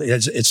Googled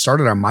it. It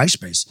started on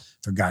MySpace,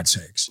 for God's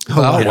sakes.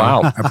 Oh,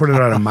 wow. I put it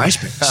out on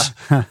MySpace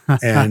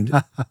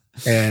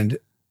and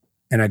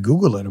I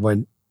Googled it. I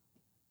went,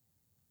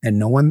 and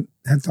no one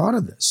had thought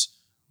of this.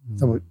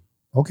 So,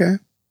 okay.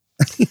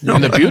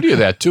 And the beauty of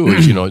that, too,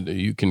 is,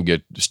 you can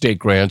get state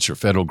grants or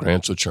federal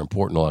grants, which are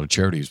important to a lot of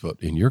charities. But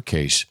in your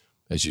case,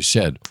 as you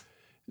said,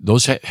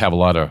 those have a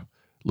lot of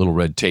little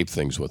red tape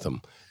things with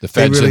them. The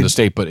feds in the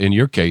state, but in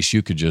your case,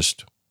 you could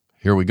just,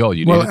 here we go.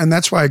 And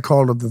that's why I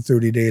called it the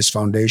 30 Days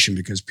Foundation,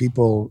 because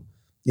people,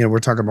 we're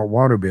talking about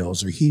water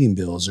bills or heating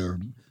bills or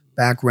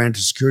back rent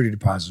or security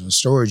deposits or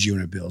storage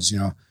unit bills.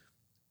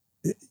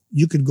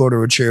 You could go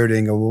to a charity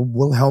and go, well,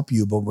 we'll help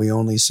you, but we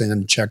only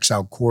send checks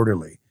out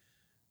quarterly.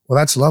 Well,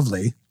 that's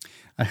lovely,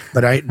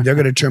 but they're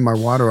going to turn my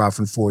water off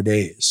in 4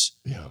 days.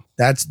 Yeah,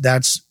 that's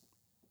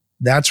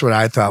what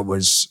I thought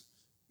was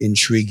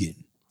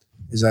intriguing,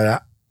 is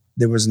that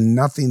there was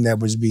nothing that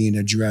was being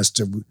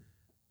addressed.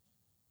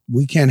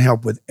 We can't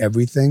help with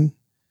everything,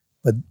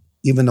 but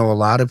even though a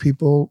lot of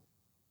people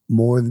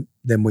more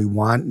than we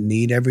want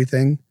need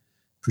everything,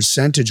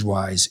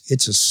 percentage-wise,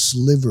 it's a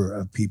sliver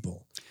of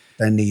people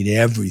that need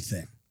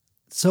everything.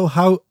 So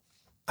how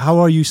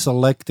are you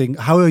selecting?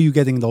 How are you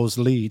getting those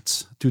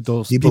leads to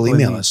those people?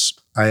 Email us.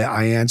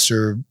 I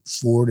answer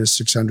 400 to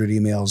 600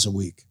 emails a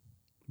week.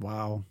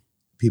 Wow.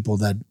 People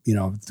that,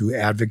 through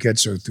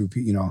advocates or through,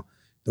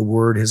 the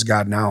word has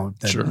gotten out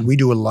that Sure. we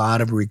do a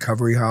lot of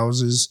recovery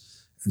houses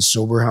and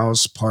sober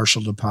house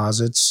partial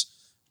deposits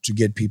to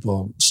get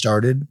people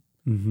started,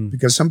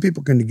 because some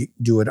people can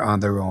do it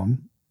on their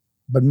own,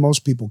 but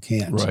most people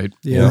can't. Right.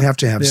 Yeah. You have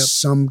to have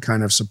some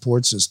kind of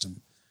support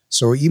system.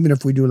 So even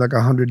if we do like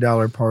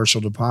 $100 partial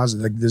deposit,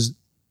 like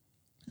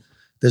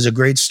there's a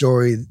great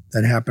story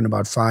that happened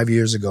about 5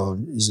 years ago.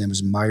 His name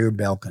is Meyer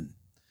Belkin.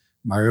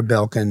 Meyer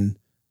Belkin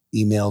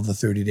emailed the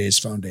 30 Days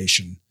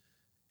Foundation,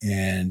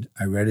 and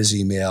I read his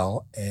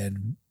email,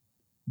 and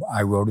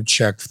I wrote a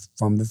check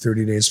from the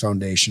 30 Days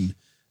Foundation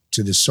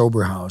to the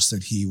sober house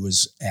that he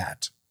was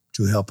at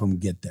to help him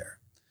get there.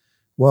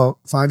 Well,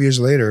 5 years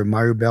later,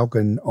 Meyer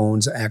Belkin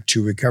owns Act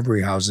 2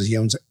 recovery houses. He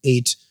owns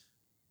 8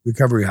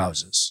 recovery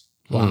houses.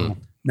 Wow.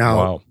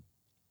 Now,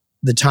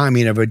 the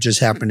timing of it just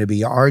happened to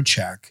be our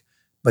check,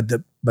 but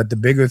the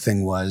bigger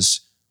thing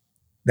was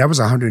that was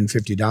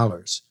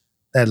 $150.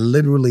 That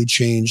literally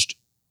changed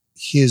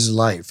his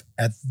life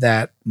at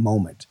that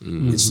moment.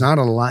 It's not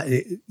a lot.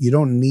 You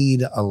don't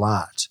need a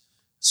lot.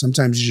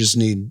 Sometimes you just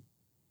need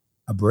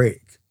a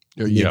break.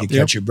 You need to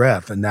catch your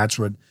breath, and that's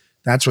what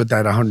that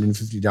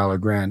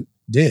 $150 grant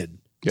did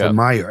for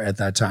Meyer at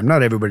that time.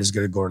 Not everybody's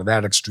going to go to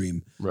that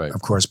extreme, right,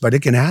 of course, but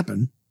it can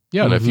happen.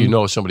 Yeah, and if you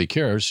know somebody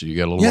cares, you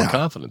get a little more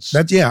confidence.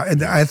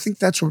 And I think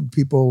that's what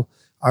people,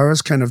 I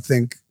always kind of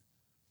think,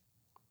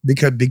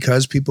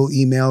 because people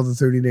email the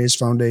 30 Days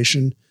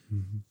Foundation,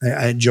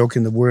 I joke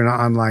in that we're an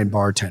online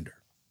bartender.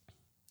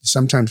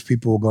 Sometimes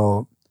people will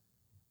go,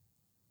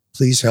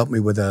 please help me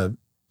with a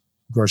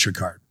grocery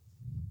cart.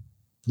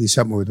 Please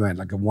help me with rent,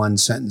 like a one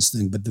sentence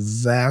thing. But the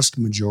vast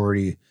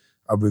majority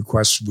of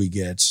requests we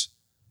get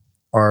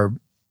are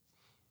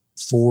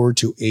 4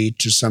 to 8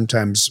 to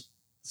sometimes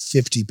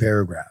 50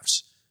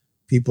 paragraphs.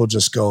 People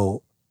just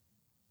go,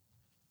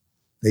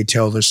 they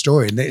tell their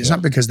story. And it's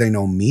not because they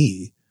know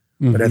me,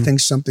 but I think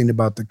something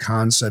about the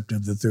concept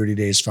of the 30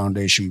 Days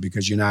Foundation,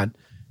 because you're not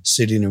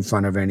sitting in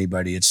front of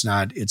anybody. It's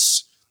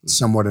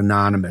somewhat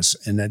anonymous,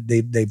 and that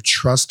they've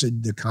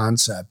trusted the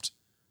concept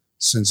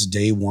since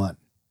day one.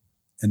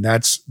 And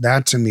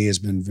that to me has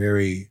been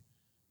very,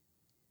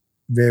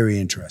 very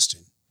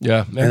interesting.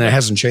 Yeah. And it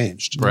hasn't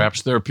changed.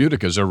 Perhaps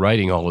therapeutic as they're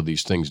writing all of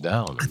these things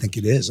down. I think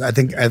it is. I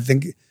think,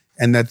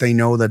 and that they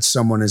know that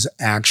someone is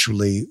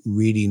actually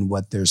reading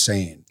what they're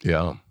saying.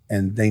 Yeah.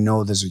 And they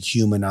know there's a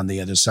human on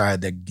the other side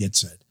that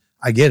gets it.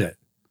 I get it.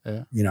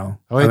 Yeah.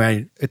 I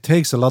mean, it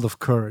takes a lot of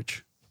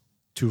courage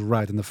to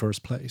write in the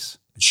first place.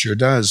 It sure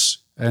does.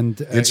 And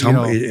it's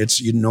humbling.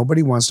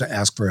 Nobody wants to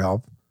ask for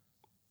help.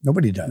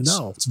 Nobody does.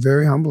 No. It's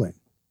very humbling.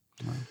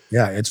 Wow.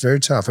 Yeah, it's very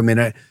tough. I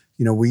mean,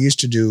 we used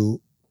to do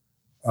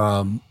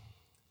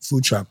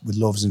food truck with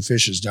loaves and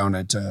fishes down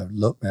at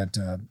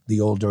the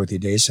old Dorothy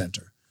Day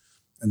Center.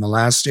 And the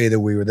last day that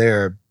we were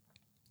there,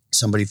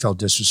 somebody felt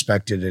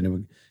disrespected,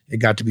 and it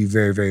got to be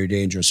very, very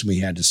dangerous, and we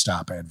had to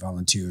stop. I had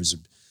volunteers. It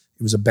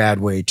was a bad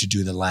way to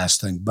do the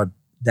last thing. But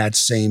that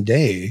same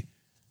day,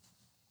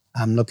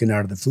 I'm looking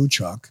out of the food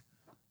truck,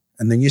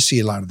 and then you see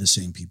a lot of the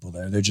same people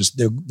there.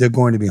 They're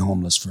going to be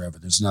homeless forever.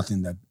 There's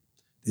nothing that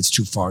it's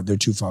too far. They're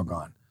too far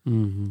gone.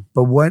 Mm-hmm.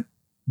 But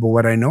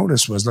what I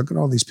noticed was, look at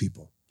all these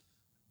people.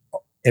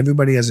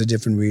 Everybody has a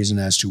different reason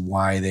as to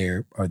why they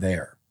are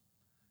there.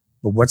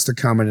 But what's the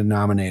common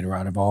denominator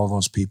out of all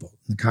those people?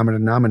 The common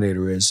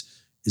denominator is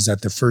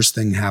that the first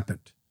thing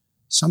happened.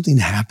 Something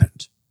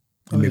happened.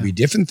 It may be a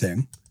different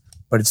thing,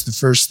 but it's the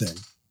first thing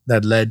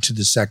that led to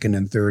the second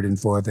and third and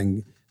fourth,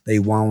 and they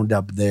wound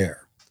up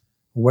there.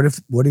 What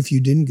if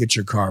you didn't get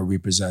your car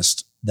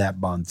repossessed that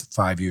month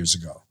 5 years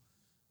ago?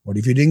 What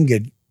if you didn't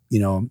get,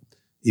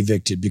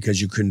 evicted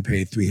because you couldn't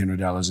pay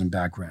 $300 in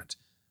back rent?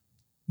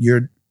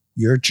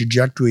 Your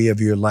trajectory of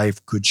your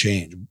life could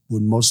change,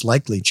 would most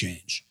likely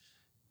change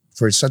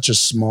for such a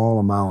small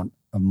amount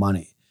of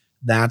money.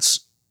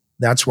 That's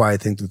why I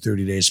think the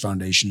 30 Days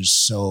Foundation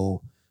is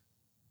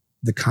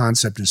the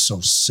concept is so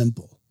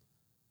simple,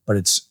 but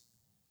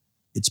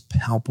it's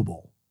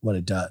palpable what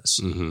it does.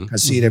 Mm-hmm. I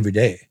see it every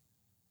day.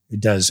 It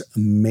does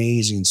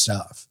amazing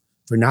stuff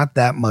for not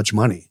that much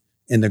money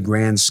in the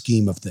grand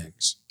scheme of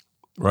things.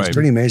 Right. It's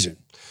pretty amazing.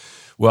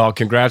 Well,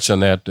 congrats on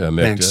that,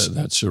 Mick. Thanks.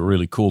 That's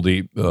really cool.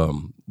 The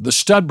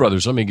Stud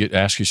Brothers. Let me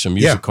ask you some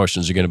music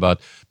questions again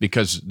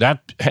because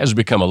that has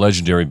become a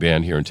legendary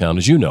band here in town,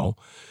 as you know.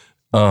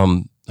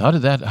 How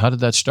did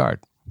that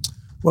start?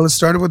 Well, it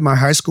started with my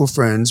high school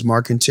friends,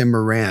 Mark and Tim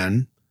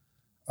Moran,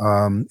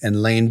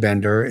 and Lane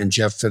Bender and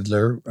Jeff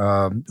Fiddler,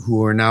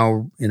 who are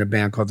now in a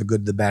band called The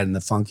Good, the Bad, and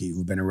the Funky,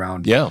 who've been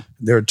around. Yeah.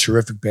 They're a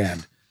terrific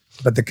band.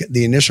 But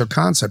the initial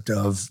concept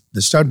of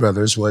the Stud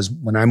Brothers was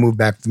when I moved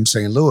back from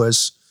St.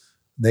 Louis,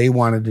 they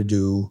wanted to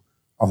do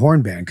a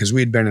horn band because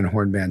we had been in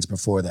horn bands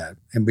before that,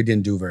 and we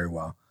didn't do very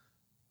well.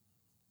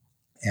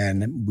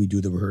 And we do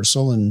the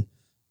rehearsal, and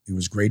it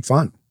was great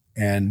fun.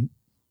 And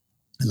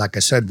like I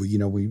said, we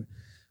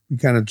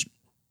kind of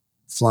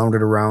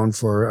floundered around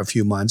for a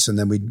few months, and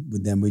then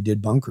we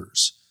did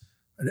Bunkers.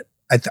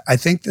 I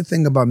think the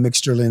thing about Mick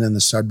Sterling and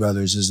the Stud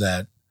Brothers is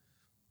that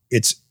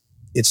it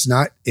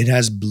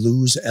has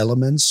blues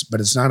elements, but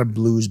it's not a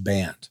blues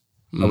band.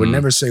 I would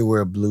never say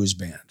we're a blues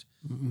band.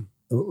 Mm-hmm.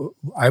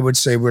 I would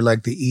say we're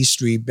like the E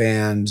Street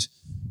Band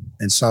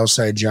and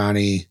Southside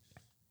Johnny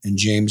and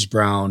James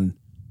Brown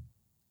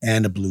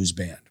and a blues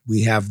band.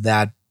 We have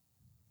that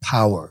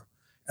power.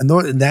 And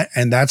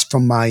that's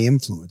from my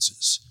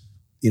influences.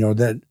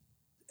 That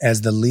as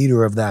the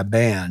leader of that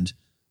band,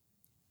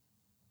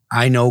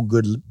 I know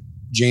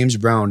James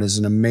Brown is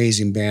an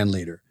amazing band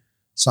leader.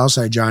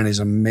 Southside Johnny is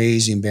an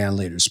amazing band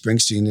leader.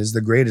 Springsteen is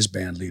the greatest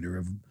band leader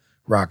of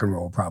rock and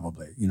roll,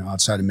 probably,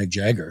 outside of Mick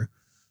Jagger.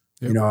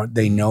 Yep.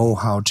 They know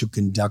how to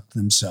conduct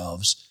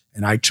themselves.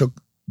 And I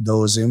took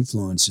those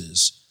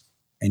influences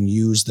and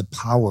used the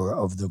power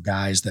of the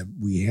guys that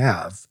we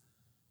have.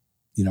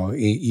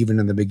 Even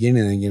in the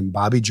beginning,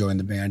 Bobby joined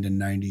the band in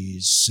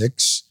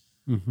 96,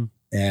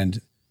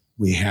 and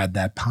we had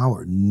that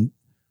power.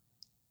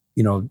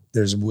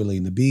 There's Willie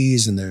and the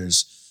Bees, and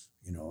there's,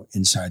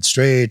 Inside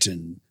Straight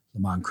and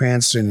Lamont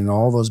Cranston, and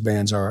all those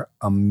bands are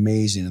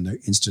amazing in their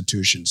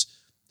institutions.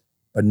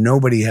 But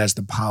nobody has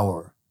the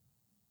power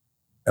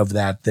of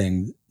that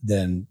thing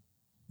than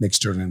Mick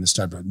Sterling and the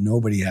Stud Brothers.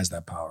 Nobody has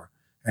that power.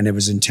 And it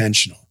was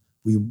intentional.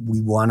 We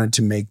wanted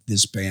to make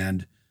this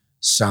band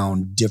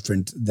sound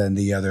different than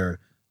the other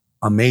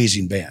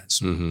amazing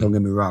bands. Mm-hmm. Don't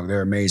get me wrong,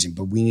 they're amazing,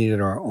 but we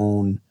needed our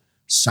own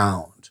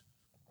sound.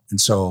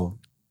 And so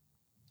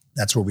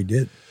that's what we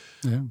did.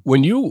 Yeah.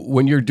 When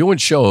you're doing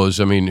shows,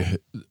 I mean,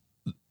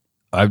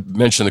 I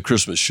mentioned the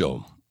Christmas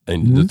show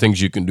and the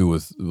things you can do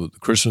with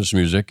Christmas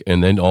music,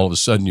 and then all of a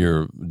sudden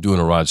you're doing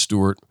a Rod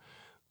Stewart.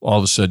 All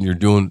of a sudden you're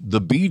doing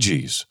the Bee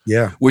Gees.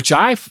 Yeah. Which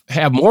I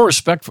have more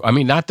respect for. I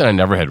mean, not that I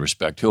never had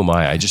respect. Who am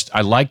I?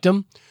 I liked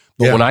them.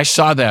 But when I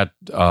saw that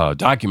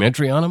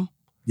documentary on them,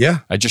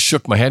 I just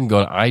shook my head and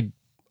going,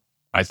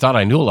 I thought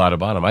I knew a lot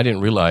about them. I didn't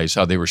realize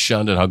how they were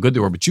shunned and how good they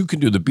were. But you can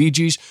do the Bee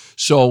Gees.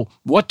 So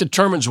what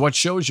determines what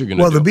shows you're going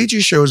to do? Well, the Bee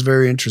Gees show is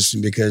very interesting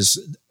because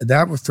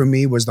that, for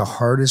me, was the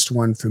hardest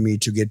one for me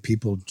to get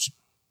people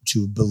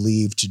to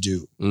believe to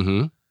do.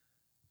 Mm-hmm.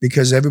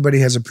 Because everybody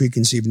has a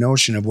preconceived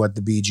notion of what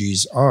the Bee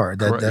Gees are.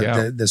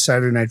 The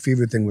Saturday Night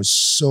Fever thing was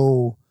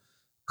so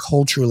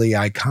culturally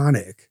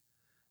iconic.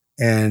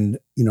 And,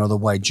 the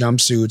white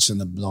jumpsuits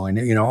and the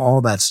blowing,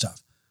 all that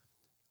stuff.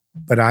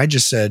 But I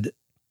just said,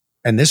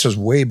 and this was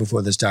way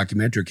before this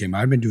documentary came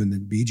out, I've been doing the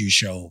Bee Gees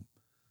show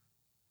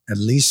at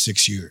least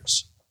 6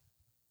 years.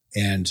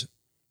 And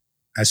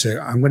I said,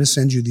 I'm going to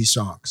send you these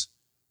songs.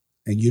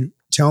 And you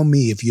tell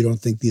me if you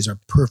don't think these are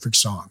perfect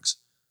songs.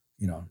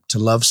 To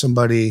love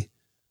somebody,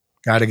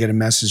 got to get a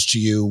message to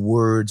you,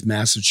 words,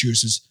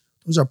 Massachusetts.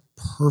 Those are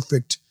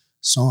perfect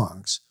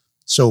songs.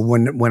 So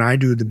when I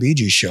do the Bee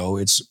Gees show,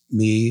 it's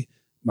me,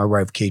 my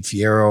wife, Kate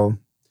Fierro,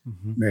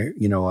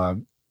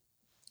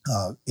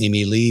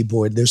 Amy Lee,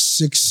 Boyd. There's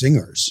 6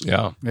 singers.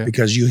 Yeah.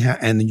 Because you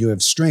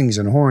have strings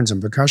and horns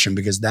and percussion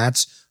because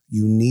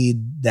you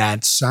need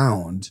that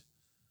sound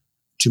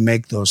to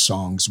make those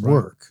songs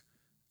work.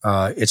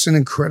 It's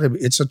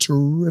a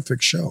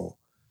terrific show.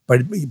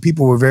 But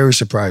people were very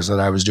surprised that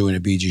I was doing a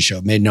Bee Gees show.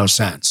 It made no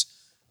sense.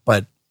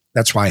 But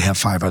that's why I have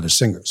 5 other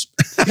singers.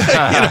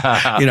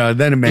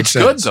 Then it makes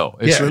sense. It's good, though.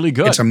 It's really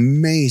good. It's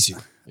amazing.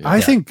 Yeah.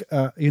 I think,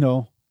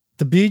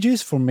 the Bee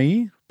Gees, for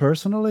me,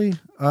 personally,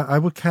 I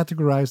would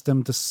categorize them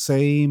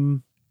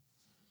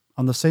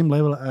on the same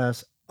level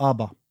as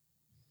ABBA.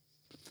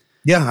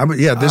 Yeah,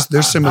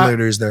 there's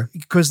similarities there.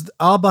 Because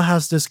ABBA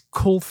has this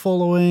cult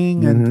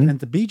following, and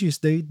the Bee Gees,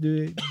 they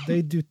do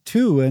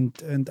too.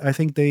 And I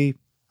think they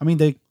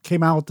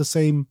came out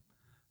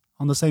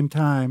on the same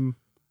time,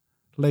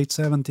 late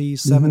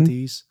 70s,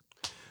 70s.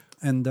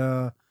 And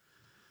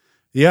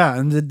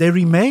and they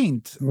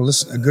remained. Well,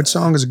 listen, a good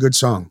song is a good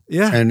song.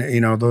 Yeah. And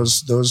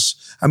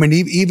those I mean,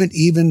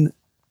 even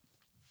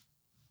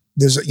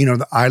there's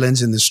the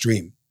Islands in the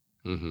Stream,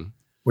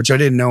 which I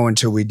didn't know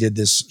until we did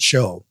this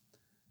show.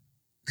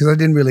 Because I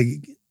didn't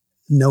really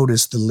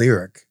notice the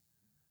lyric.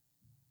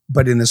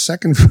 But in the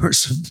second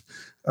verse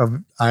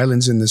of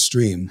Islands in the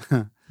Stream.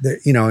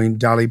 In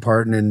Dolly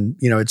Parton, and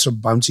it's so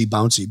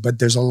bouncy. But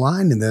there's a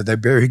line in there that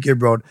Barry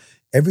Gibb wrote: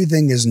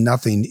 "Everything is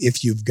nothing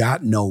if you've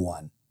got no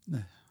one.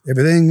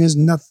 Everything is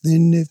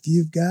nothing if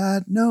you've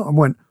got no." I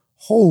went,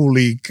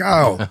 holy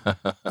cow!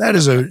 That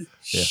is a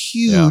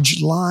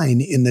huge line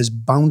in this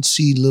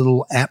bouncy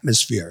little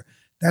atmosphere.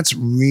 That's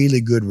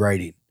really good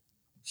writing.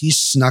 He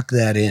snuck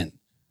that in.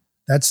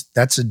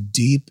 That's a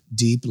deep,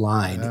 deep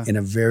line in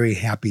a very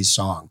happy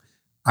song.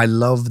 I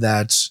love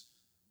that.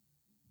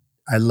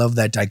 I love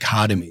that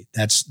dichotomy.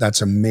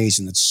 That's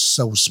amazing. That's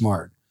so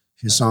smart.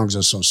 His songs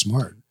are so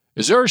smart.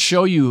 Is there a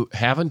show you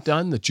haven't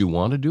done that you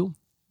want to do?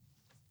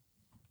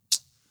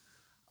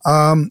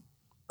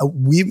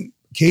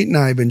 Kate and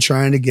I have been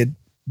trying to get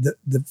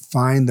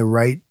find the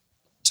right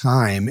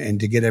time and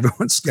to get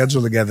everyone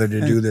scheduled together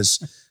to do this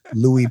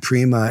Louis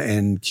Prima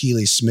and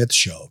Keely Smith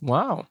show.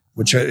 Wow.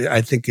 Which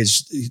I think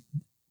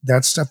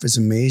that stuff is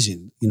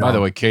amazing. By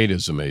the way, Kate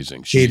is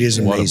amazing. Kate is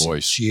amazing. What a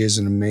voice. She is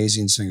an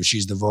amazing singer.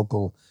 She's the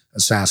vocal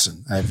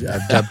assassin. I've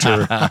dubbed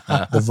her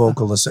the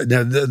vocal assassin.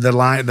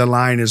 The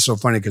line is so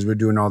funny because we're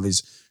doing all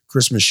these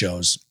Christmas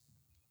shows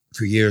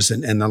for years,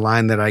 and the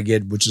line that I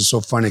get, which is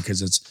so funny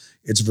because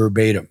it's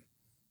verbatim.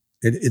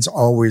 It's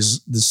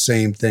always the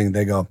same thing.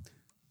 They go,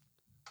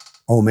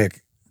 "Oh, Mick,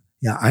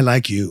 yeah, I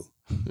like you,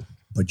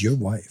 but your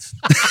wife."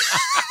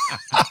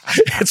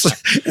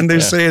 And they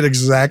say it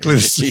exactly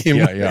the same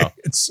way. Yeah.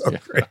 It's so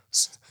great.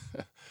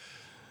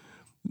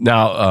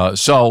 Now,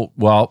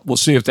 we'll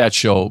see if that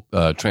show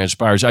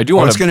transpires. I do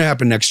want. It's going to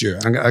happen next year.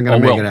 I'm going to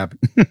make it happen.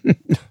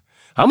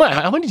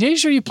 How many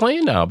days are you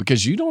playing now?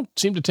 Because you don't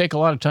seem to take a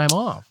lot of time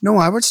off. No,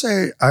 I would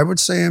say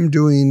I'm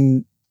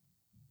doing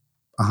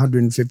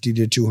 150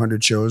 to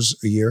 200 shows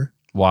a year.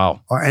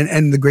 Wow.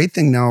 And the great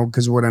thing now,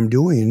 because what I'm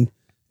doing,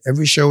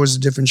 every show is a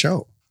different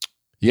show.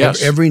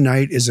 Yes. Every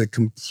night is a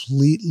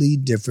completely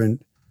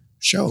different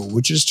show,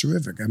 which is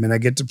terrific. I mean, I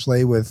get to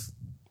play with,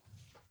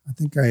 I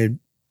think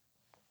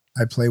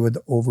I play with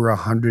over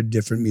 100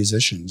 different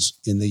musicians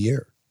in the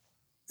year.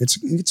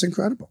 It's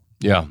incredible.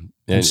 Yeah.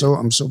 I'm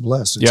so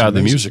blessed. It's amazing.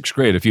 The music's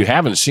great. If you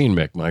haven't seen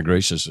Mick, my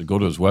gracious, go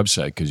to his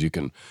website because you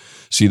can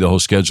see the whole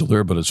schedule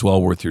there, but it's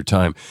well worth your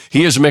time.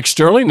 He is Mick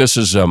Sterling. This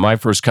is My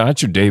First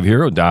Concert. Dave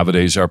Hero. Davide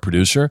is our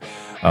producer.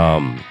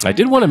 I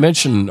did want to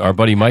mention our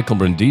buddy Michael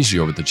Brindisi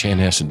over at the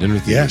Chanhassen Dinner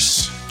Theater.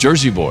 Yes.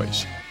 Jersey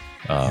Boys.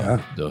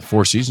 The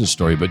Four Seasons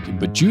story, but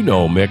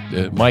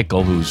Mick,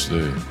 Michael, who's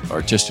the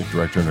artistic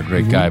director and a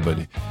great guy,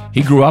 but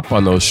he grew up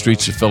on those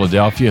streets of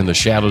Philadelphia in the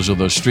shadows of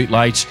those street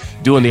lights,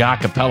 doing the a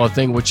cappella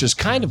thing, which is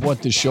kind of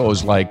what this show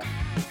is like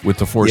with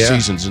the Four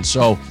Seasons. And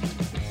so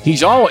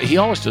he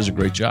always does a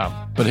great job,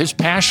 but his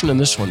passion in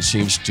this one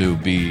seems to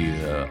be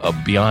a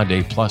beyond A+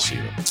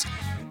 even.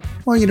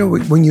 Well,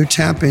 when you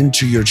tap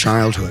into your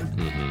childhood,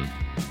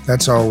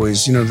 that's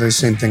always, the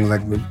same thing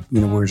like, we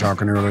were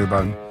talking earlier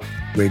about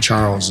Ray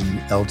Charles and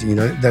Elton,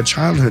 that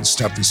childhood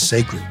stuff is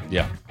sacred.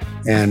 Yeah.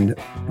 And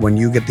when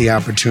you get the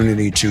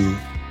opportunity to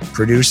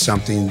produce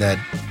something that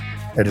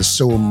is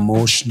so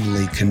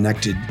emotionally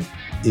connected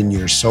in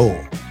your soul,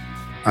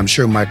 I'm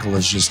sure Michael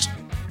is just,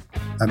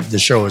 the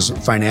show is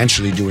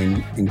financially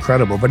doing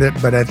incredible.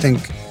 But I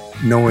think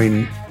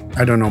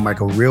I don't know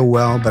Michael real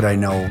well, but I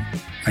know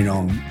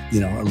him,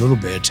 a little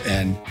bit,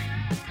 and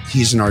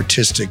he's an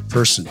artistic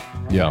person.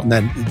 Yeah. And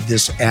then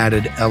this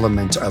added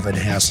element of it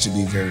has to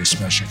be very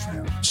special for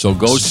him. So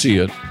go see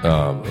it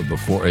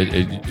before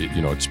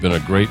it's been a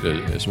great,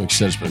 as Mick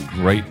said, it's been a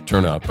great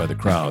turnout by the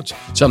crowds.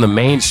 It's on the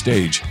main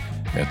stage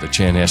at the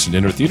Chanhassen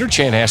Dinner Theater,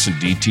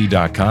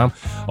 chanhassendt.com.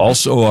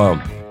 Also,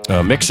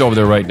 Mick's over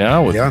there right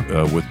now with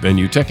Ben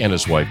Utek and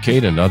his wife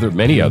Kate and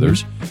many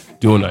others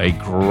doing a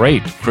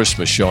great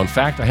Christmas show. In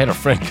fact, I had a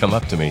friend come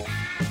up to me.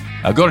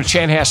 Go to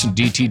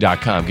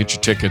chanhassendt.com, get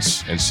your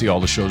tickets, and see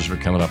all the shows that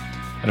are coming up.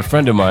 And a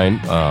friend of mine,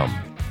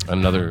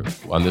 another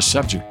on this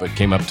subject, but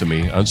came up to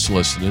me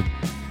unsolicited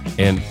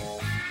and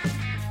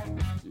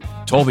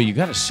told me, "You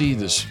got to see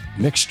this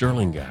Mick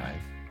Sterling guy."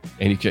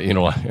 And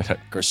of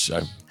course,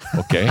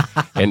 okay,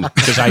 and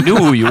because I knew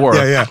who you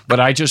were, but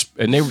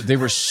and they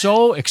were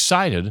so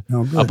excited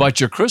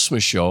about your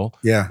Christmas show.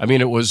 Yeah, I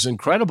mean, it was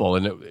incredible,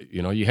 and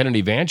you had an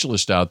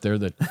evangelist out there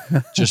that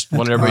just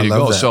wanted everybody to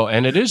go. That. So,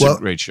 and it is a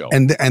great show.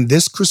 And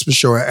this Christmas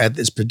show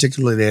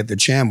particularly at the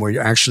Cham, where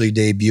you're actually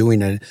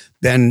debuting it.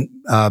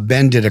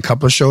 Ben did a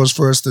couple of shows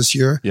for us this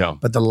year. Yeah,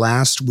 but the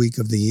last week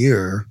of the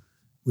year,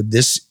 with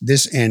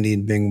this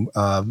ending being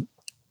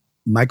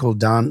Michael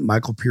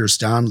Pierce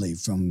Donnelly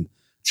from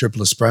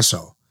Triple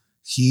Espresso.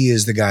 He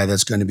is the guy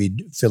that's going to be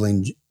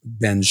filling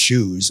Ben's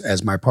shoes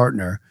as my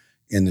partner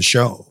in the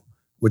show,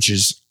 which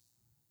is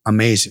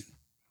amazing.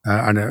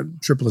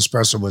 Triple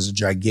Espresso was a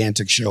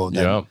gigantic show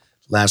that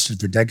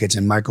lasted for decades,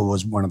 and Michael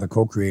was one of the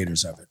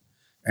co-creators of it.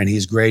 And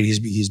he's great.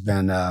 He's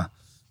been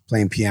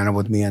playing piano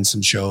with me on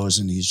some shows,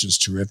 and he's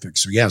just terrific.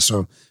 So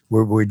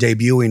we're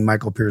debuting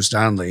Michael Pierce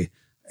Donnelly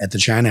at the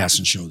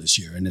Chanhassen show this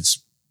year, and it's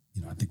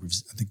I think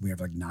we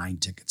have like 9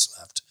 tickets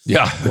left.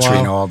 Yeah,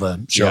 between all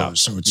the shows,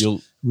 so you're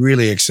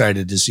really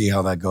excited to see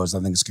how that goes. I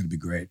think it's going to be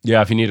great.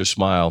 Yeah, if you need a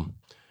smile,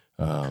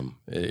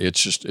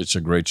 It's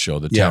a great show.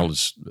 The talent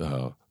is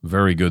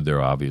very good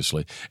there,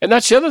 obviously. And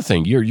that's the other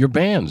thing. Your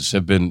bands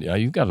have been,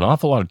 you've got an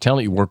awful lot of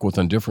talent you work with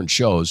on different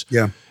shows.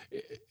 Yeah.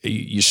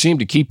 You seem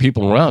to keep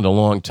people around a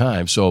long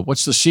time. So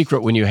what's the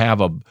secret when you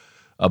have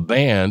a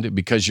band?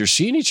 Because you're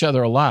seeing each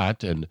other a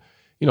lot. And,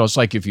 it's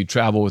like if you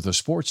travel with a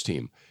sports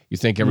team, you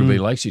think everybody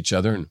likes each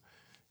other. And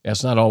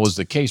that's not always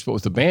the case. But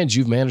with the bands,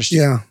 you've managed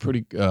to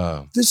pretty...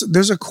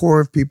 There's a core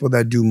of people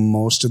that do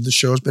most of the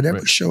shows, but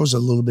every show is a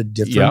little bit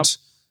different. Yep.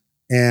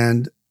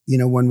 And,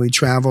 when we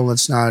travel,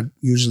 it's not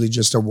usually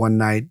just a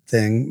one-night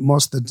thing.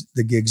 Most of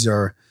the gigs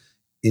are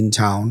in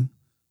town.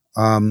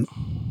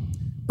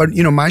 But,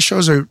 my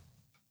shows are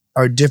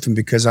different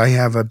because I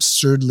have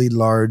absurdly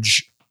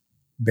large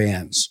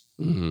bands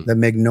that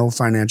make no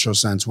financial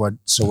sense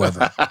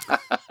whatsoever.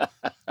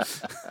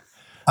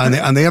 On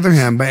the other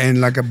hand,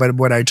 but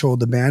what I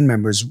told the band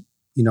members,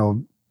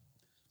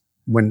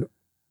 when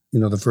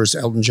the first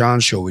Elton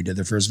John show we did,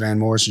 the first Van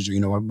Morrison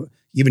show,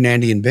 even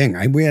Andy and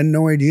Bing, we had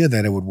no idea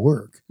that it would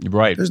work.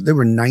 Right. There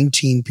were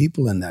 19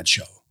 people in that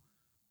show.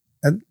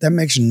 That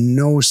makes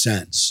no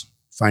sense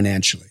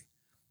financially.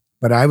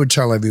 But I would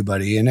tell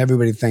everybody, and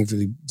everybody,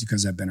 thankfully,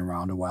 because I've been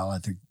around a while, I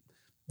think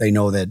they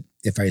know that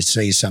if I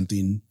say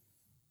something,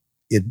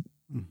 it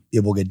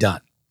will get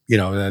done.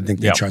 I think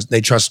they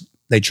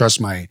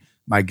trust my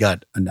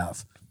gut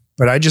enough.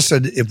 But I just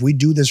said, if we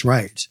do this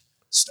right,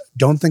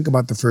 don't think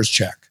about the first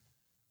check.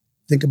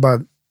 Think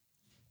about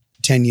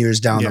 10 years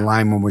down the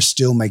line when we're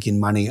still making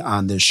money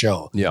on this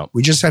show. Yeah.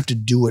 We just have to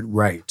do it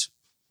right.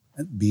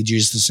 Bee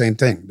Gees is the same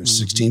thing. There's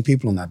 16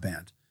 people in that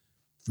band.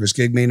 First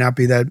gig may not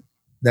be that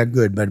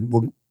good, but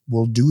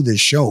we'll do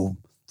this show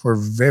for a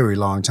very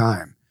long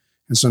time.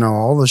 And so now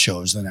all the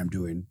shows that I'm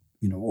doing,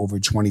 over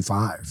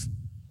 25,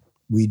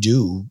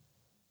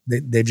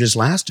 they've just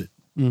lasted,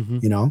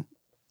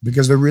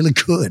 because they're really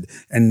good.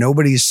 And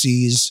nobody's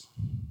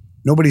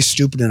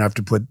stupid enough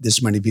to put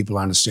this many people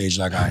on a stage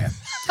like I am.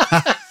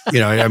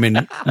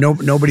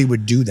 Nobody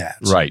would do that.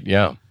 Right,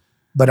 yeah.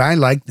 But I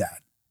like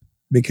that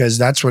because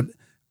that's what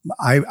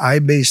I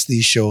base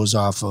these shows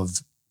off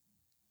of.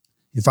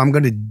 If I'm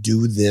going to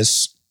do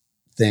this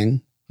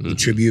thing, the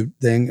tribute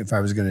thing, if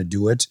I was going to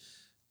do it,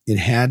 it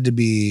had to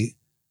be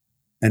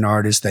an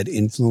artist that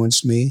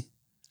influenced me.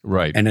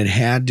 Right. And it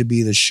had to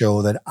be the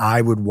show that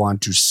I would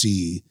want to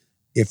see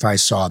if I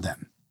saw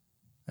them.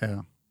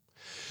 Yeah.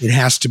 It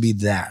has to be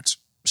that.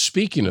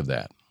 Speaking of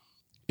that,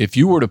 if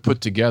you were to put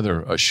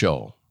together a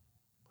show,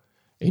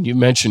 and you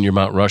mentioned your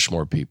Mount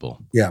Rushmore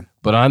people. Yeah.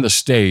 But on the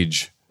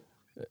stage,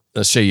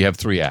 let's say you have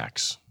 3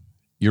 acts.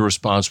 You're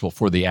responsible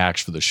for the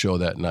acts for the show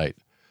that night.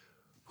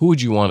 Who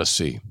would you want to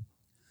see?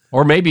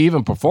 Or maybe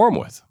even perform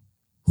with?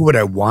 Who would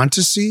I want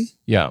to see?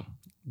 Yeah.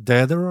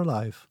 Dead or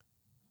alive?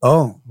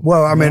 Oh,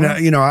 well, I mean,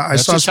 I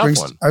saw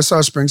Springsteen. I saw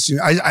Springsteen.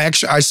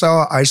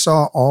 I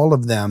saw all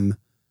of them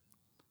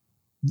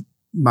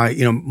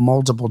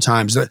multiple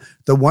times.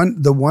 The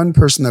one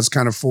person that's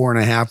kind of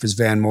 4.5 is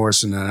Van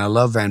Morrison, and I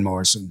love Van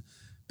Morrison.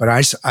 But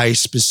I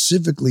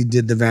specifically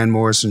did the Van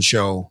Morrison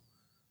show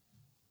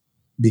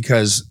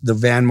because the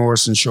Van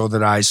Morrison show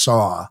that I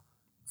saw,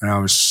 and I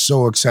was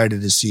so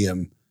excited to see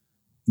him,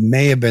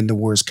 may have been the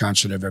worst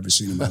concert I've ever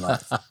seen in my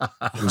life.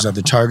 It was at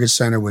the Target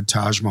Center with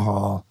Taj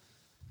Mahal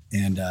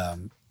and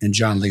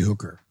John Lee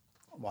Hooker.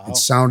 Wow.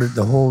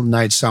 The whole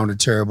night sounded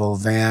terrible.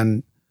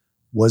 Van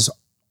was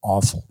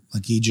awful.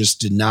 Like, he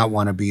just did not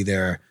want to be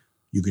there.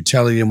 You could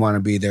tell he didn't want to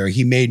be there.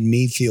 He made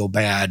me feel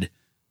bad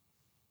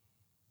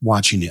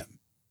watching him.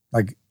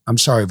 Like, I'm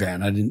sorry,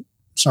 Van.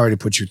 Sorry to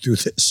put you through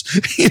this.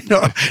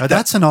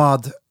 That's an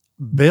odd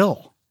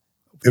bill.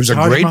 It was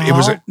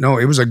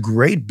a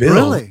great bill.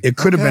 Really? It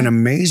could have been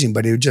amazing,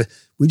 but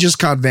we just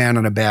caught Van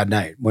on a bad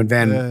night. When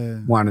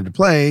Van wanted to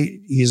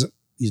play, he's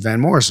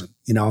Van Morrison,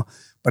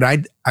 But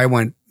I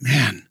went,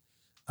 man,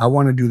 I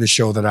want to do the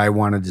show that I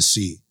wanted to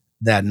see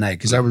that night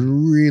because I was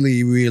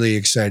really, really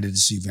excited to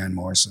see Van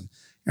Morrison.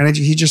 And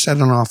he just had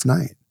an off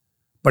night.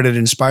 But it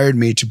inspired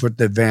me to put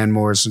the Van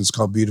Morrison's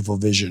called Beautiful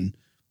Vision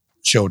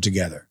show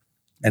together.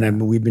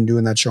 And we've been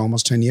doing that show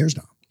almost 10 years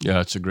now.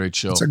 Yeah, it's a great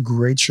show. It's a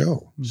great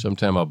show.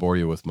 Sometime I'll bore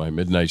you with my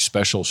Midnight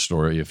Special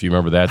story, if you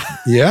remember that.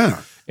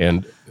 Yeah.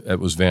 And it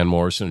was Van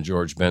Morrison and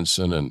George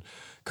Benson and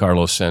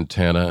Carlos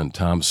Santana and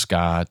Tom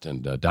Scott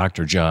and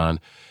Dr. John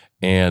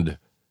and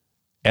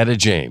Etta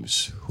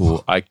James,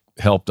 who I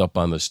helped up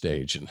on the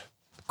stage and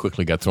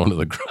quickly got thrown to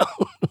the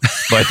ground.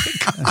 But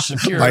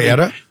security. By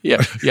Etta?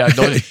 Yeah.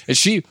 No, and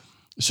she,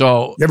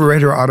 so. You ever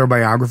read her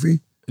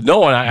autobiography?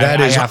 No, and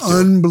I is have to.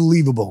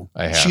 Unbelievable.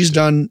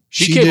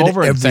 She came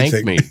over and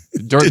thanked me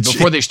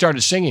before they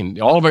started singing.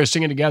 All of us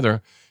singing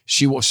together.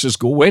 She says,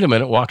 "Go, wait a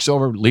minute." Walks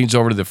over, leans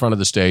over to the front of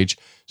the stage,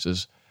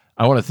 says,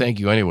 "I want to thank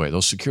you anyway.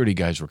 Those security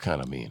guys were kind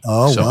of mean."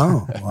 Oh,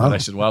 wow. And I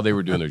said, "Well, they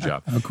were doing their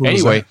job." How cool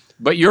anyway,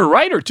 but you're a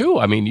writer too.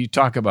 I mean, you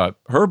talk about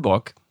her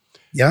book.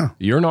 Yeah,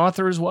 you're an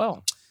author as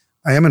well.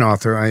 I am an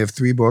author. I have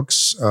 3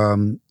 books,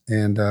 and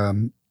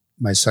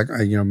my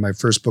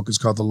first book is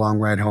called The Long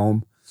Ride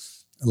Home: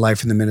 A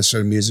Life in the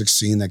Minnesota Music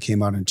Scene, that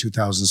came out in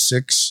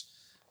 2006.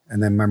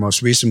 And then my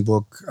most recent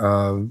book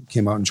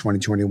came out in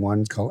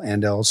 2021 called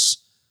And Else,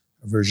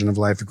 a version of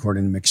life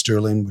according to Mick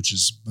Sterling, which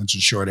is a bunch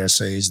of short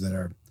essays that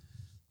are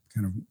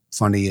kind of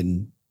funny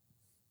and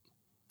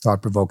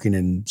thought-provoking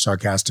and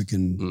sarcastic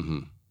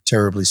and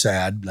terribly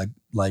sad, like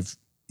life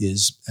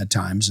is at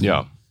times.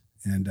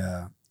 And,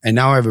 and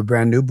now I have a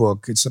brand new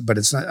book. But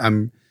it's not.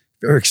 I'm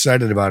very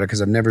excited about it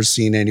because I've never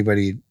seen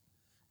anybody.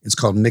 It's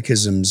called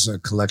Mickisms, a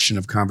collection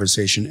of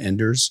conversation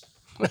enders,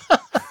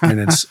 and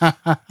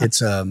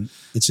it's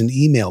an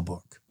email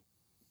book.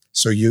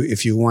 So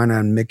if you want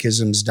on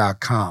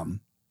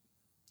mickisms.com,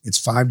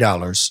 it's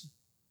 $5,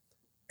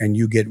 and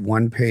you get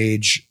one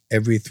page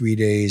every 3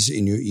 days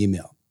in your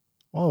email.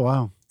 Oh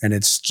wow! And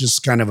it's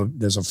just kind of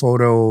there's a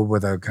photo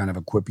with a kind of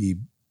a quippy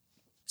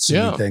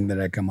silly thing that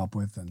I come up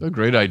with. And a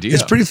great idea.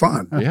 It's pretty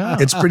fun. Yeah.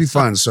 It's pretty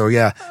fun. So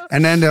yeah.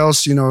 And then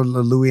else,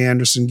 Louis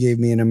Anderson gave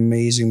me an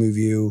amazing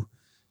review.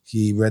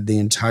 He read the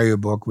entire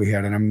book. We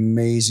had an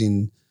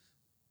amazing,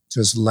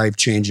 just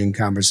life-changing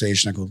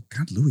conversation. I go,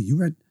 God,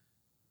 Louis,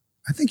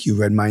 I think you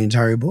read my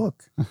entire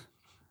book. And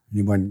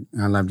he went,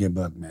 I loved your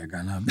book, Mick.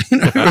 I loved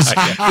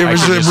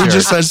it. We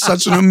just had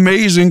such an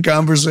amazing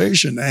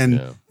conversation.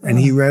 And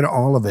he read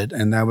all of it.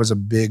 And that was a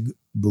big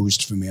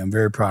boost for me. I'm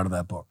very proud of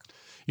that book.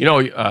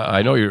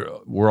 I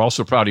know we're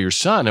also proud of your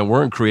son, and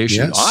we're in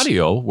Creation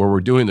Audio where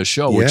we're doing the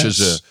show, which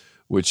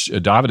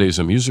Davide is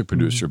a music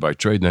producer by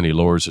trade, and then he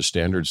lowers his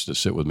standards to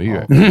sit with me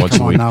once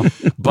a week. Now.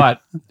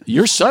 But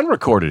your son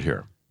recorded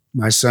here.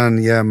 My son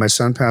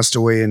passed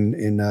away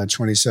in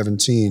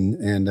 2017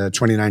 and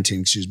 2019,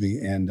 excuse me,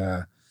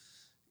 and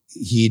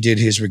he did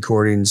his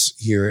recordings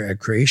here at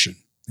Creation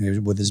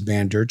with his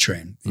band Dirt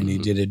Train, and he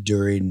did it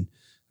during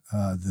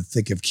the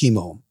thick of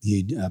chemo.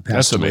 He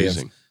passed away of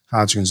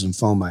Hodgkin's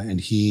lymphoma,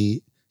 and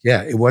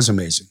it was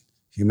amazing.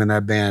 Him and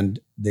that band,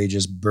 they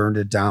just burned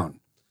it down,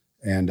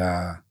 and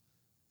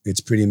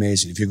it's pretty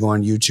amazing. If you go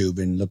on YouTube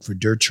and look for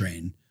Dirt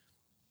Train,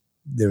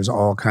 there's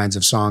all kinds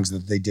of songs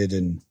that they did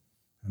in,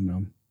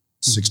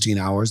 16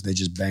 hours. They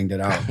just banged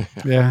it out.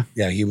 Yeah,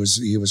 he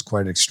was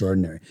quite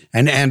extraordinary.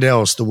 And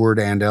else, the word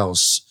and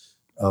else,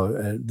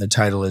 the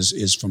title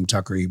is from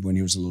Tucker. When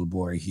he was a little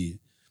boy, he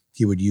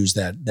would use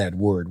that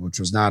word, which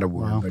was not a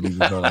word, but he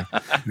would go like,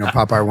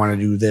 Papa, I want to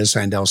do this,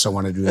 and else I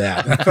want to do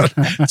that.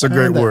 It's a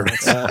great word.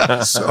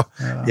 So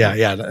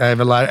yeah, I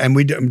have a lot, and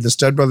the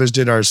Stud Brothers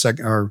did our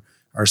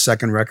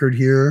second record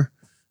here.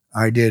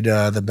 I did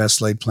the Best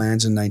Laid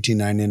Plans in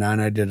 1999.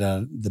 I did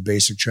the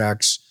basic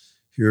tracks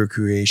here at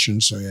Creation.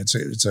 So yeah,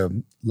 it's a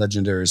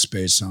legendary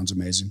space. Sounds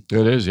amazing.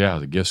 It is, yeah.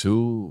 The Guess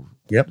Who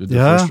did the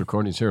first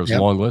recordings here. It was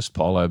a long list.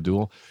 Paul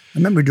Abdul. I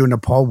remember doing a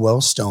Paul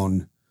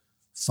Wellstone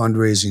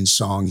fundraising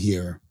song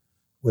here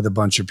with a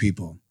bunch of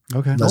people.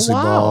 Okay, Leslie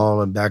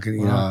Ball and back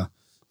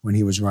when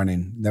he was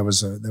running. That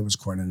was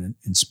quite an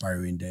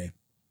inspiring day.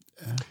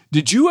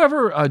 Did you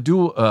ever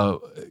do?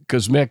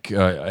 Because Mick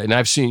and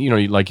I've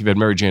seen, like you've had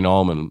Mary Jane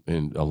Allman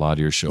in a lot of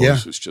your shows. Yeah.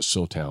 Who's just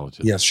so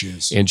talented. Yes, she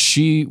is. And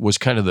she was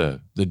kind of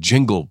the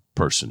jingle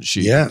person.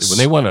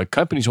 When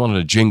companies wanted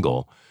a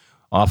jingle,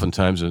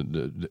 oftentimes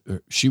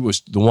she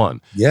was the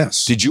one.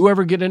 Yes. Did you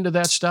ever get into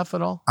that stuff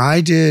at all?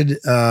 I did.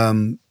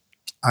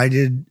 I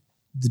did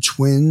the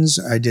Twins.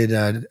 I did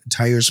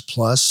Tires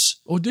Plus.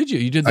 Oh, did you?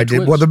 You did the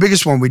Twins? Well, the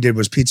biggest one we did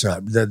was Pizza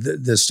Hut.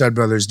 The Stud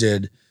Brothers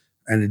did,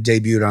 and it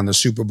debuted on the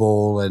Super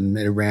Bowl, and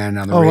it ran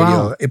on the radio.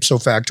 Wow. Ipso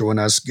facto,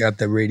 and us got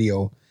the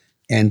radio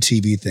and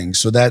TV thing.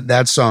 So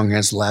that song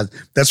has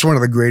that's one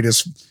of the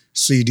greatest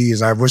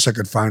CDs. I wish I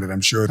could find it. I'm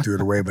sure I threw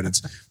it away, but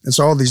it's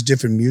all these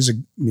different music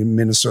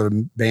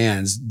Minnesota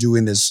bands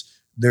doing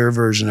their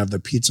version of the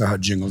Pizza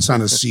Hut jingle. It's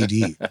on a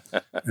CD,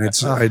 and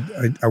it's I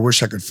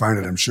wish I could find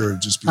it. I'm sure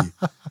it'd just be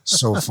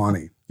so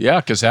funny. Yeah,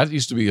 because that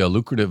used to be a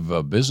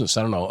lucrative business.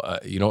 I don't know,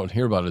 you don't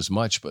hear about it as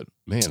much, but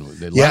man,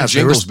 they had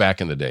jingles back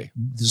in the day.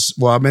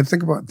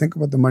 Think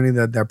about the money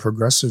that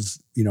Progressive,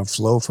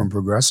 Flo from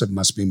Progressive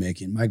must be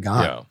making. My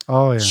God, yeah.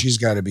 Oh yeah, she's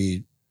got to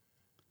be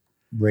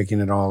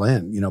breaking it all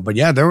in, But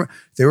yeah, there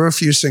were a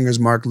few singers.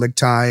 Mark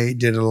Lichtai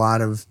did a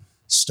lot of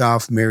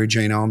stuff. Mary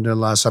Jane Allman did a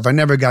lot of stuff. I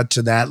never got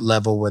to that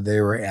level where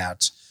they were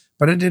at,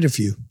 but I did a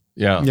few.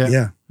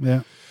 Yeah.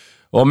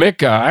 Well,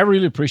 Mick, I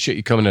really appreciate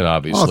you coming in,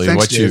 obviously, and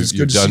what you've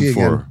done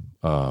for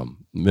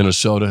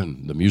Minnesota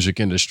and the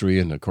music industry,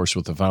 and of course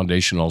with the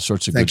foundation, all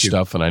sorts of good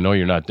stuff. And I know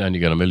you're not done; you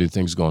got a million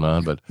things going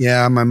on. But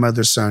yeah, I'm my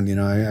mother's son.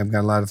 I've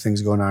got a lot of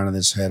things going on in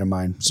this head of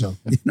mine. So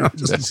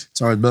it's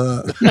hard.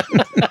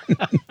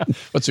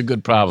 What's a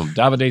good problem,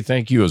 Davide?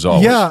 Thank you as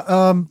always.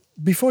 Yeah.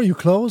 Before you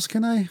close,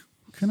 can I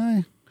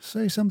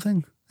say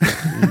something?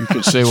 You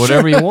can say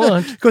whatever you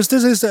want. Because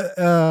this is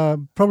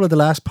probably the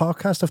last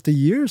podcast of the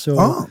year.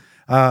 So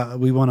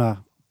we want to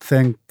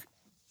thank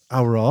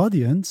our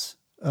audience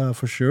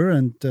for sure,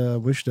 and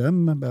wish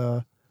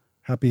them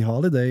happy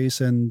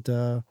holidays.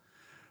 And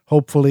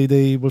hopefully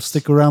they will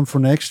stick around for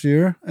next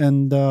year.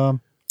 And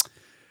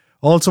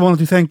also wanted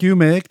to thank you,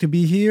 Mick, to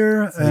be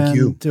here. Thank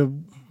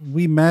you.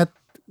 We met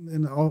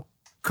in a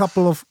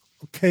couple of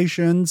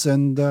occasions,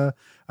 and I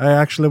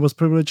actually was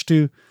privileged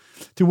to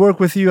work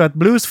with you at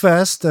Blues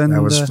Fest, and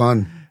that was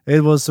fun.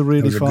 It was really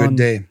It was fun. a good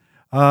day.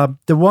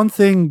 The one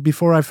thing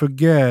before I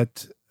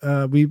forget,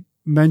 we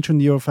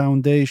mentioned your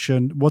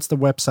foundation. What's the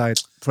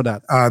website for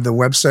that? The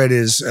website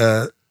is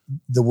the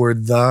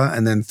word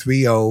and then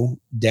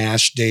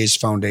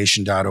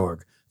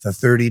 30-daysfoundation.org. The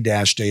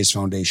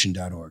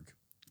 30-daysfoundation.org.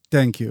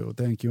 Thank you.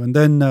 And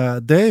then,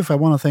 Dave, I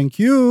want to thank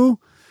you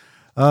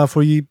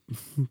for you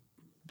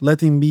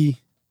letting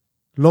me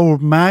lower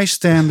my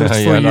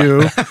standards for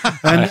you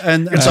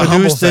and It's a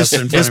humble introduce this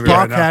fest in front of you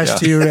right now.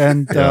 podcast here.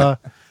 And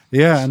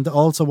and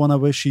also want to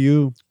wish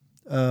you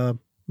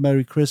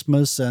Merry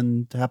Christmas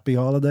and Happy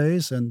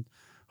Holidays, and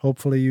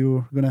hopefully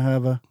you're going to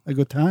have a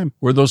good time.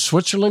 Were those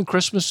Switzerland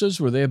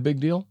Christmases, were they a big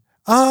deal?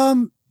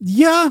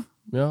 Yeah.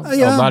 Yeah.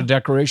 A lot of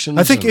decorations?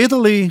 I think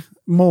Italy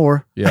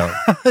more. Yeah.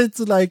 It's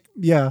like,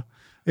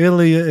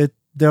 Italy,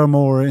 they're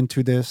more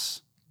into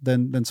this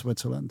than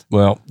Switzerland.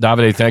 Well,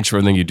 Davide, thanks for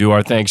everything you do.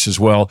 Our thanks as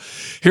well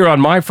here on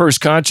My First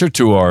Concert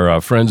to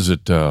our friends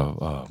at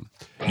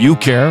You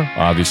Care,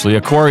 obviously,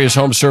 Aquarius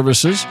Home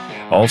Services,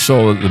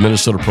 also the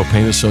Minnesota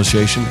Propane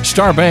Association,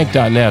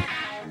 starbank.net,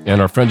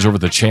 and our friends over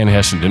at the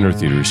Chanhassen Dinner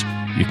Theaters.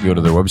 You can go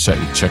to their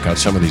website and check out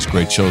some of these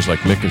great shows like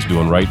Mick is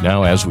doing right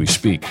now as we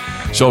speak.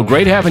 So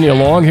great having you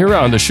along here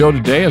on the show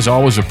today. As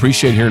always,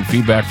 appreciate hearing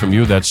feedback from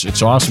you.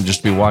 It's awesome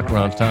just to be walking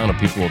around town and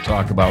people will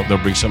talk about, they'll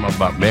bring something up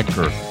about Mick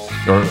or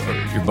your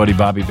buddy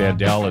Bobby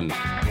Vandell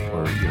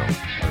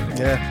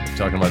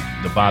talking about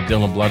the Bob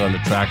Dylan Blood on the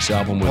Tracks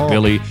album with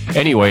Billy.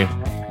 Anyway,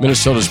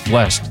 Minnesota's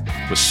blessed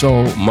with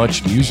so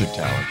much music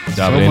talent,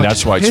 Davide, and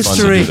that's why it's fun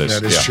to do this.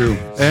 That is true.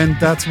 And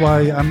that's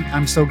why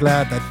I'm so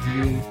glad that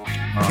you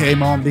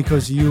came on,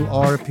 because you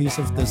are a piece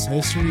of this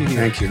history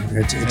here. Thank you.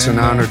 It's an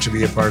honor to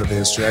be a part of the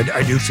history.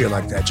 I do feel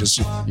like that.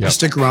 Just you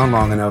stick around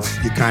long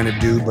enough, you kind of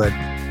do. But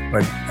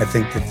I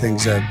think the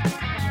things that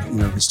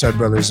the Stud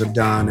Brothers have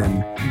done,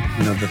 and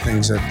the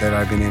things that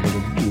I've been able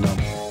to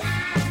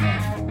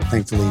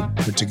thankfully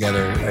put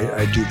together,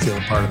 I do feel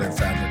a part of that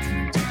fabric,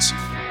 and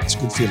it's a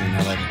good feeling.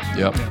 I like it.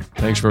 Yep.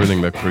 Thanks for everything,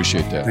 Mick.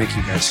 Appreciate that. Thank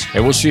you, guys.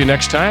 And we'll see you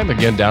next time.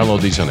 Again,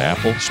 download these on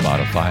Apple,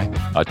 Spotify,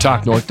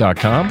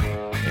 talknorth.com.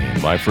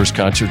 And My First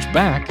Concert's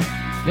back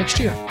next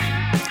year.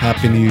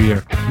 Happy New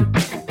Year.